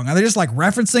theme song. Are they just like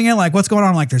referencing it? Like, what's going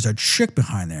on? I'm like, there's a chick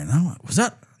behind there. No, was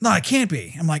that? No, it can't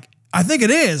be. I'm like, I think it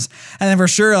is. And then for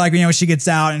sure, like, she gets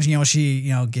out and,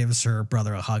 she, gives her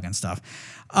brother a hug and stuff.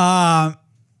 That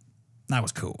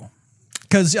was cool.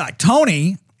 Because like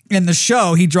Tony in the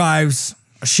show, he drives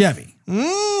a Chevy.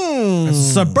 It's a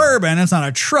Suburban. It's not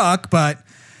a truck, but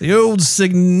the old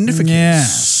significance.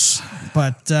 Yes.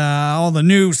 But all the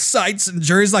new sights and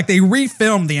Jersey, like they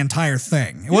refilmed the entire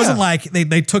thing. It wasn't like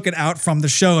they took it out from the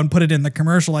show and put it in the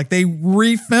commercial. Like they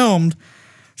refilmed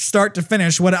start to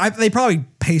finish. They probably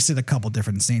pasted a couple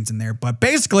different scenes in there, but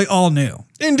basically all new.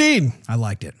 Indeed. I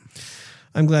liked it.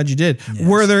 I'm glad you did. Yes.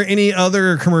 Were there any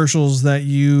other commercials that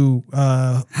you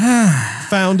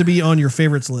found to be on your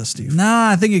favorites list, Steve?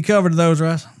 Nah, I think you covered those,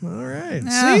 Russ. All right. Yeah.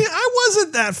 See, I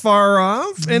wasn't that far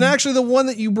off. And actually, the one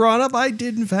that you brought up, I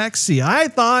did in fact see. I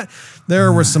thought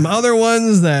there were some other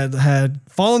ones that had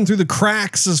fallen through the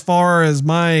cracks as far as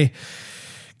my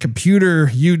computer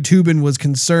YouTubing was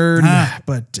concerned,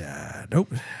 but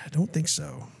nope, I don't think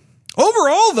so.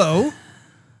 Overall, though,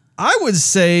 I would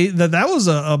say that was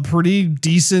a pretty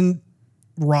decent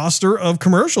roster of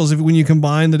commercials when you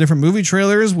combine the different movie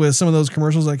trailers with some of those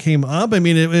commercials that came up. I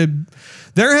mean,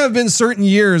 there have been certain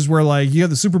years where like you have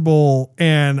the Super Bowl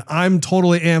and I'm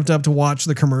totally amped up to watch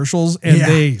the commercials and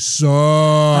they suck.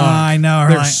 I know.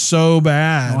 They're so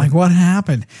bad. Like, what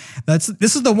happened?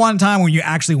 This is the one time when you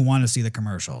actually want to see the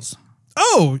commercials.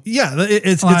 Oh yeah.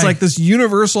 It's like this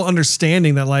universal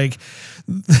understanding that like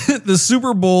the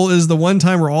Super Bowl is the one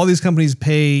time where all these companies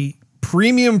pay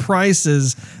premium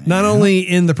prices, not only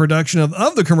in the production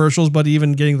of the commercials, but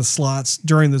even getting the slots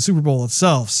during the Super Bowl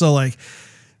itself. So like,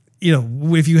 you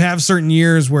know, if you have certain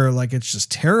years where like it's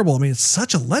just terrible, I mean, it's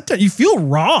such a letdown. You feel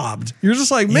robbed. You're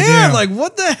just like, man, like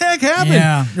what the heck happened?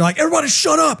 Yeah. You're like, everybody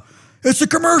shut up. It's the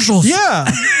commercials. Yeah.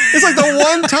 It's like the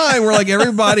one time where like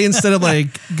everybody, instead of like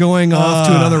going off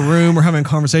to another room or having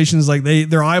conversations, like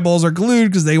their eyeballs are glued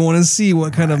because they want to see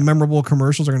what kind of memorable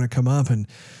commercials are going to come up. And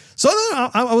so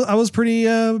I was pretty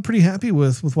happy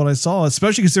with what I saw,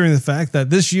 especially considering the fact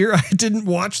that this year I didn't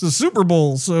watch the Super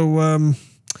Bowl. So,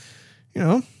 you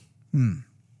know,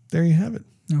 there you have it.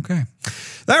 Okay.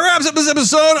 That wraps up this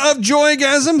episode of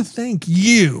Joygasm. Thank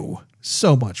you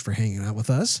so much for hanging out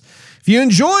with us. If you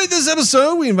enjoyed this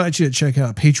episode, we invite you to check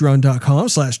out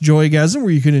patreon.com/joygasm,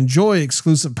 where you can enjoy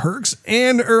exclusive perks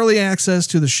and early access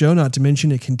to the show. Not to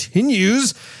mention it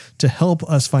continues to help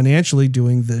us financially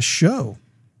doing this show.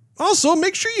 Also,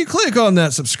 make sure you click on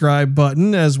that subscribe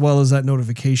button as well as that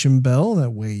notification bell. That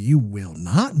way you will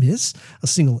not miss a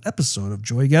single episode of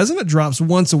Joygasm. It drops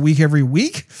once a week every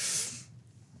week.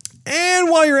 And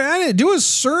while you're at it, do a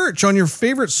search on your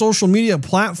favorite social media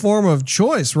platform of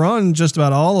choice. We're on just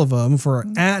about all of them for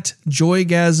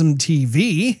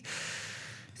 @JoygasmTV.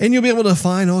 And you'll be able to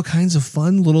find all kinds of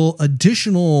fun little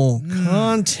additional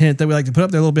content that we like to put up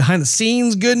there, a little behind the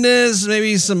scenes goodness,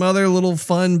 maybe some other little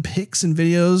fun pics and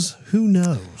videos. Who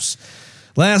knows?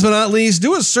 Last but not least,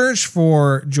 do a search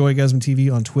for Joygasm TV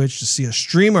on Twitch to see us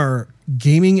stream our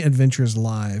gaming adventures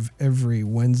live every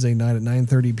Wednesday night at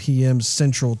 9:30 p.m.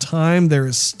 Central Time. There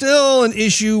is still an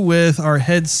issue with our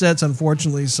headsets,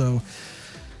 unfortunately, so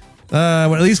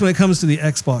at least when it comes to the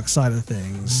Xbox side of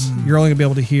things, you're only going to be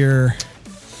able to hear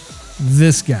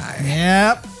this guy.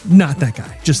 Yep. Not that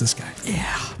guy, just this guy.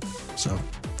 Yeah. So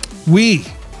we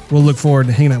will look forward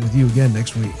to hanging out with you again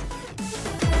next week.